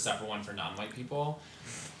she makes a separate one for non-white people,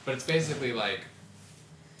 but it's basically, like,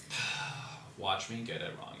 watch me get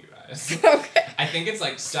it wrong, you guys. Okay. I think it's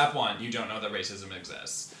like, step 1, you don't know that racism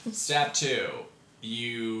exists. Step 2,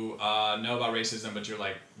 you know about racism, but you're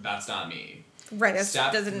like, that's not me. Right, that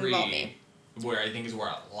Step doesn't 3, involve me. where I think is where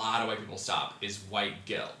a lot of white people stop, is white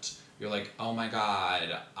guilt. You're like, oh my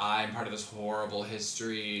god, I'm part of this horrible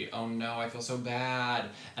history. Oh no, I feel so bad.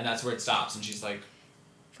 And that's where it stops. And she's like,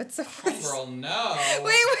 what's the girl, no.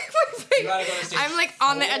 Wait. You gotta go to stage I'm like 4.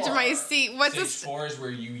 on the edge of my seat. Stage 4 is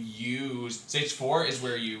where Stage 4 is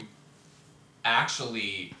where you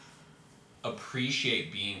actually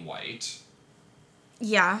appreciate being white.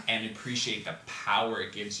 Yeah. And appreciate the power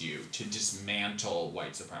it gives you to dismantle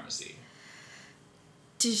white supremacy.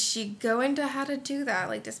 Does she go into how to do that?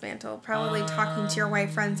 Like dismantle? Probably talking to your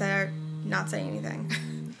white friends that are not saying anything.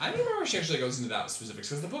 I don't remember if she actually goes into that specifics,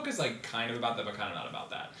 because the book is like kind of about that, but kind of not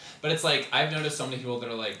about that. But it's like, I've noticed so many people that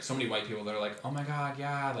are like, so many white people that are like, oh my god,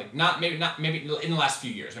 yeah, like maybe in the last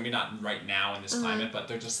few years, maybe not right now in this climate, but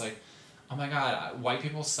they're just like, oh my god, white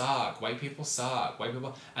people suck,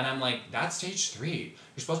 and I'm like, that's stage 3.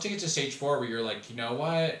 You're supposed to get to stage 4 where you're like, you know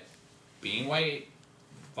what, being white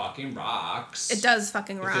fucking rocks. It does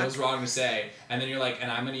fucking rock. It feels wrong to say, and then you're like, and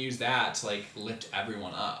I'm gonna use that to like lift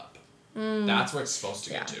everyone up. That's where it's supposed to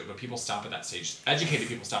get to, but people stop at that stage. Educated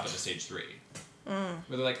people stop at the stage 3. Where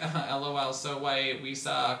they're like, LOL, so white, we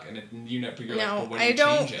suck, and you're like, but what are you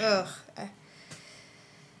changing? Ugh.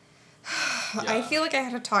 I feel like I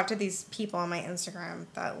had to talk to these people on my Instagram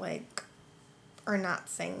that like are not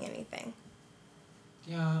saying anything.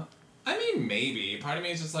 Yeah, I mean, maybe. Part of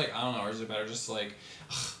me is just like, I don't know, or is it better just like,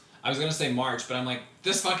 I was gonna say March, but I'm like,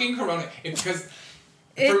 this fucking corona, because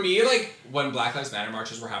for me, like, when Black Lives Matter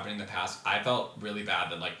marches were happening in the past, I felt really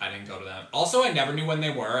bad that, like, I didn't go to them. Also, I never knew when they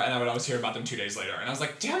were, and I would always hear about them 2 days later. And I was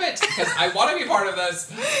like, damn it, because I want to be part of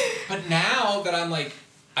this. But now that I'm, like,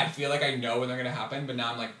 I feel like I know when they're going to happen, but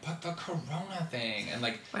now I'm like, but the corona thing. And,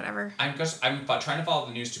 like, whatever. I'm trying to follow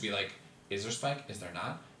the news to be like, is there a spike? Is there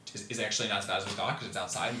not? Is it actually not as bad as we thought because it's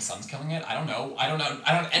outside and the sun's killing it? I don't know. I don't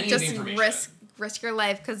have any of the information. Just risk your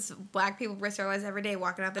life, because black people risk their lives every day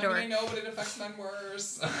walking out the door. I know, but it affects men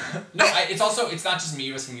worse. No, it's not just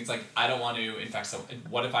me risking. It's like, I don't want to infect someone.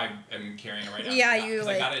 What if I am carrying it right now? Yeah, because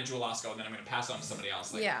I got it at Jewel Osco and then I'm going to pass it on to somebody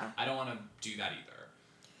else. Like, yeah. I don't want to do that either.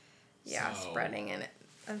 Yeah, spreading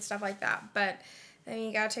and stuff like that. But I mean,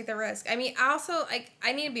 you gotta take the risk. I mean, also, like,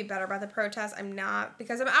 I need to be better about the protests. I'm not,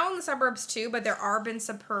 because I'm out in the suburbs too, but there are been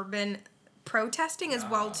suburban protesting as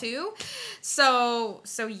well too. So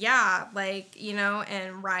yeah, like, you know,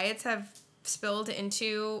 and riots have spilled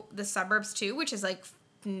into the suburbs too, which is like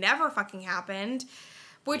never fucking happened,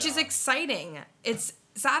 which is exciting. It's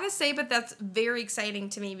sad to say, but that's very exciting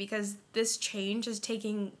to me because this change is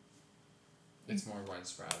taking... It's more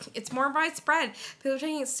widespread. It's more widespread. People are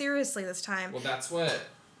taking it seriously this time. Well, that's what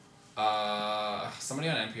somebody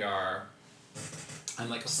on NPR, and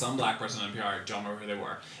like some black person on NPR, I don't remember who they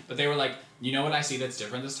were, but they were like, you know what I see that's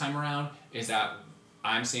different this time around is that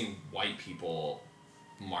I'm seeing white people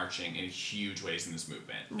marching in huge ways in this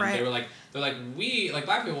movement. And right. they're like, we, like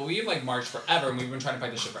black people, we've like marched forever and we've been trying to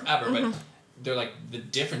fight this shit forever, but they're like, the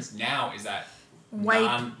difference now is that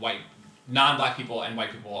non-black people and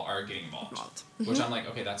white people are getting involved. Which I'm like,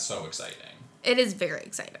 okay, that's so exciting. It is very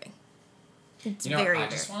exciting. It's I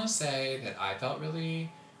just want to say that I felt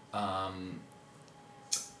really, I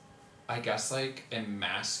guess, like,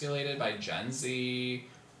 emasculated by Gen Z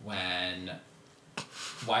when...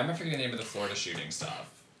 Why am I forgetting the name of the Florida shooting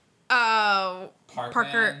stuff? Oh,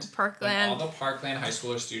 Parkland. Parkland. Like, all the Parkland high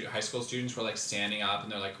school students were, like, standing up,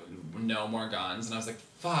 and they're like, no more guns. And I was like,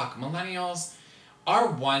 fuck, millennials... Our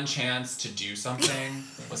one chance to do something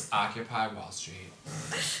was Occupy Wall Street.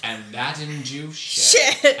 And that didn't do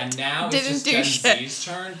shit. And now it's just Gen Z's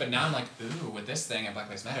turn, but now I'm like, ooh, with this thing at Black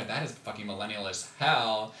Lives Matter, that is fucking millennial as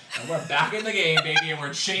hell. And we're back in the game, baby, and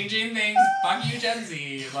we're changing things. Fuck you, Gen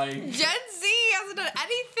Z. Like, Gen Z hasn't done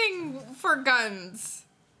anything for guns.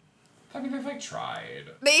 I mean, they've, like, tried.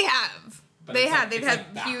 They have. But They've had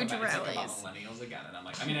huge rallies. It's like about millennials again, and I'm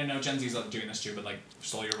like, I mean, I know Gen Z's doing this too, but like,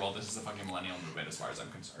 Soul Your World, this is a fucking millennial movement as far as I'm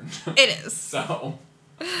concerned. It is. So.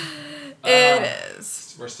 It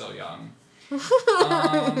is. We're still young.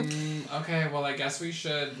 Okay, well, I guess we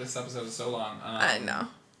should. This episode is so long. I know.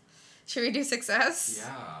 Should we do success?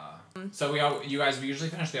 Yeah. So we usually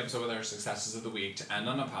finish the episode with our successes of the week to end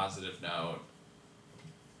on a positive note.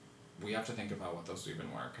 We have to think about what those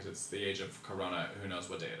even were, because it's the age of Corona. Who knows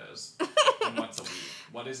what day it is? And what's a week?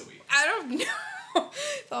 What is a week? I don't know.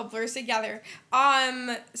 It all blurs together.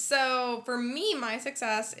 So for me, my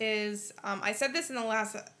success is, I said this in the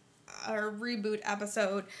last reboot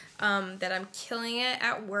episode, that I'm killing it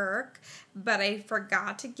at work, but I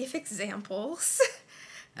forgot to give examples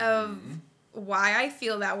of why I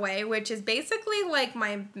feel that way, which is basically like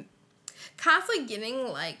my constantly getting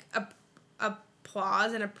like a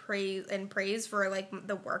applause and praise for like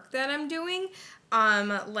the work that I'm doing.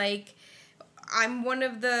 Like I'm one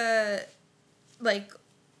of the, like,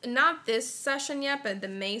 not this session yet, but the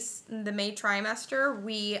May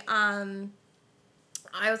trimester,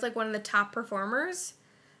 I was like one of the top performers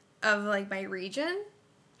of like my region.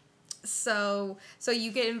 So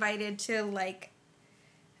you get invited to like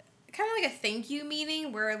kind of like a thank you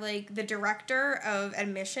meeting where like the director of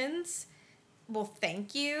admissions will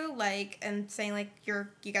thank you, like, and saying like you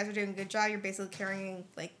guys are doing a good job. You're basically carrying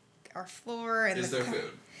like our floor and. Is there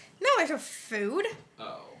food? No, there's no food.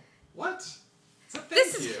 Oh, what? It's a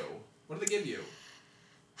thank you. What do they give you?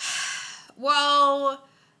 Well,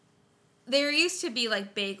 there used to be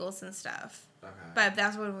like bagels and stuff. Okay. But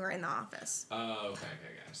that's when we were in the office. Oh, okay.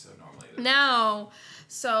 So normally. Now,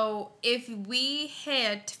 so if we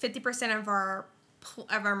hit 50% of our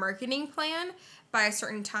marketing plan by a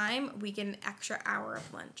certain time, we get an extra hour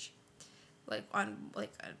of lunch, like on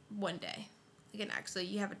like one day. You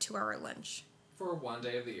have a 2-hour lunch. For 1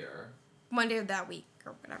 day of the year. 1 day of that week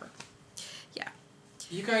or whatever. Yeah.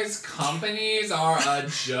 You guys, companies are a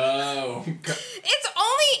joke.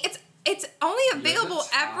 It's only available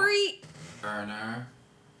every earner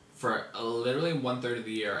for literally 1/3 of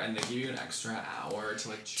the year, and they give you an extra hour to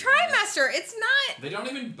like trimester. It's not. They don't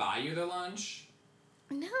even buy you their lunch.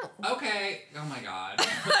 No. Okay. Oh my god.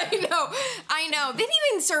 I know. They didn't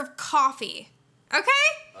even serve coffee. Okay?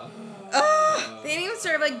 They didn't even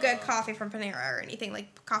serve like good coffee from Panera or anything,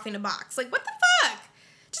 like coffee in a box. Like, what the fuck?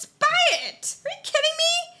 Just buy it. Are you kidding me?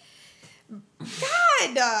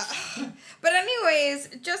 God. But anyways,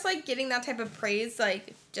 just like getting that type of praise,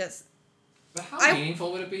 like just. But how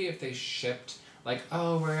meaningful would it be if they shipped, like,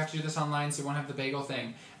 oh, we're going to have to do this online so we won't have the bagel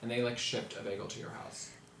thing, and they like shipped a bagel to your house?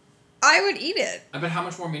 I would eat it. But how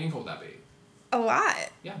much more meaningful would that be? A lot.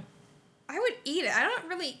 Yeah. I would eat it. I don't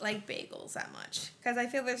really like bagels that much because I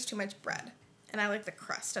feel there's too much bread, and I like the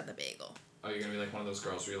crust of the bagel. Oh, you're gonna be like one of those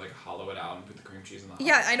girls where you like hollow it out and put the cream cheese in the.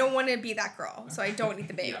 Yeah, I don't want to be that girl, so I don't eat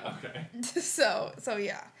the bagel. Yeah. Okay. So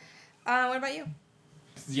yeah. What about you?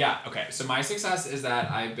 Yeah. Okay. So my success is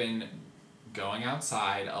that I've been going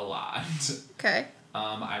outside a lot. Okay.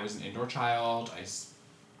 I was an indoor child.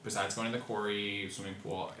 Besides going to the quarry, swimming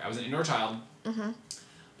pool, I was an indoor child. Mm-hmm.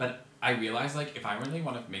 But I realized, like, if I really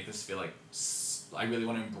want to make this feel like, I really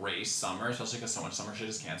want to embrace summer, especially because so much summer shit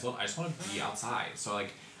is canceled, I just want to be outside. So,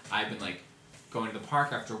 like, I've been, like, going to the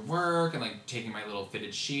park after work and, like, taking my little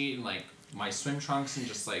fitted sheet and, like, my swim trunks and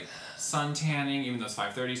just, like, sun tanning, even though it's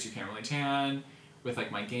 5:30, so you can't really tan, with,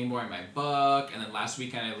 like, my Game Boy and my book. And then last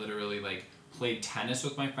weekend, I literally, like, played tennis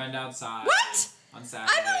with my friend outside. What? On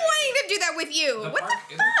Saturday. I've been wanting to do that with you. What the fuck?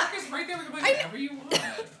 The park is right there. We can play whatever you want.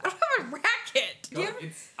 I don't have a racket. Do you have...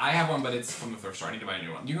 I have one, but it's from the thrift store. I need to buy a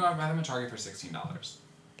new one. You can buy them at Target for $16.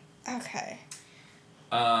 Okay.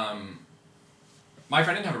 My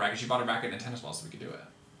friend didn't have a racket. She bought a racket and a tennis ball so we could do it.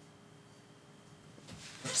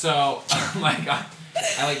 So, like, I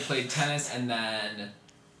like played tennis, and then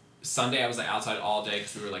Sunday I was like outside all day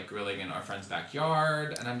because we were like grilling in our friend's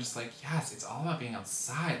backyard, and I'm just like, yes, it's all about being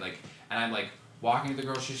outside. Like, and I'm like walking to the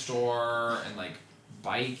grocery store and like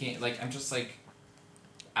biking. Like, I'm just like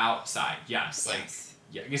outside. Yes, like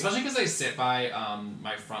yeah, especially because I sit by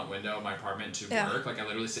my front window of my apartment to work. Like, I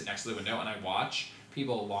literally sit next to the window and I watch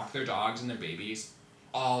people walk their dogs and their babies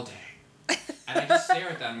all day. And I just stare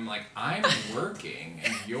at them and I'm like, I'm working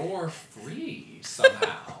and you're free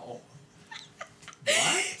somehow.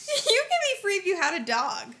 What? You can be free if you had a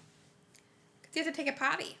dog. Because you have to take a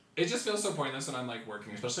potty. It just feels so pointless when I'm like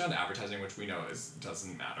working, especially on advertising, which we know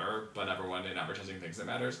doesn't matter, but everyone in advertising thinks it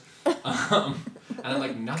matters. And I'm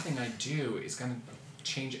like, nothing I do is going to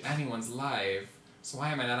change anyone's life, so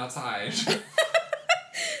why am I not outside?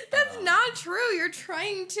 That's not true. You're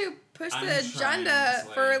trying to push the agenda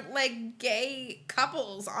for, like, gay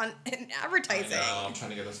couples in advertising. I know. I'm trying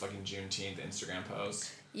to get this fucking Juneteenth Instagram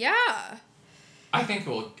post. Yeah. I think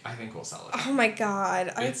we'll sell it. Oh my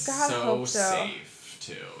god. It's I gotta hope so. safe,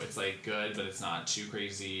 too. It's, like, good, but it's not too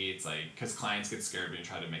crazy. It's, like, because clients get scared when you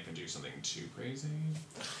try to make them do something too crazy.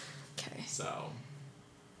 Okay. So...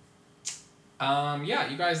 yeah,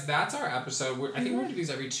 you guys, that's our episode. I think we're going to do these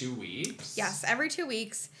every 2 weeks. Yes, every 2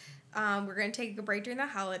 weeks. We're going to take a break during the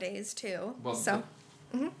holidays, too. Well, so,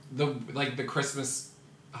 the Christmas...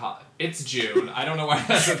 it's June. I don't know why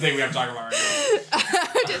that's the thing we have to talk about right now.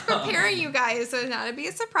 Just preparing you guys so it's not to be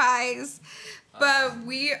a surprise. But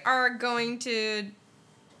we are going to...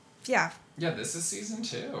 Yeah. Yeah, this is season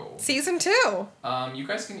 2. Season 2. You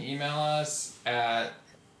guys can email us at...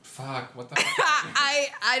 Fuck, what the fuck?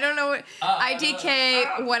 I don't know what...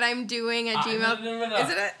 IDK, what I'm doing at Gmail... No.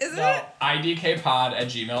 Is it?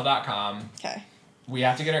 idkpod@gmail.com. Okay. We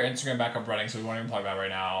have to get our Instagram back up running, so we won't even plug that right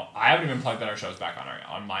now. I haven't even plugged that our show's back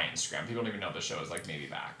on my Instagram. People don't even know the show is, like, maybe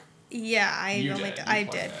back. Yeah, I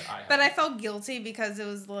did. But I felt guilty because it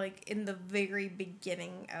was, like, in the very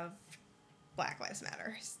beginning of Black Lives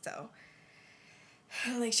Matter. So,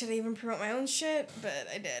 like, should I even promote my own shit? But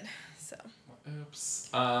I did, so... Oops.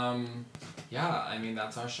 Yeah, I mean,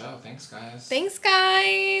 that's our show. Thanks, guys. Thanks,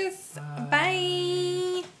 guys.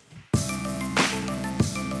 Bye.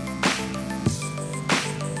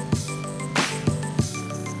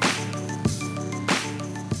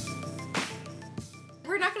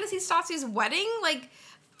 We're not going to see Stassi's wedding? Like,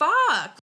 fuck.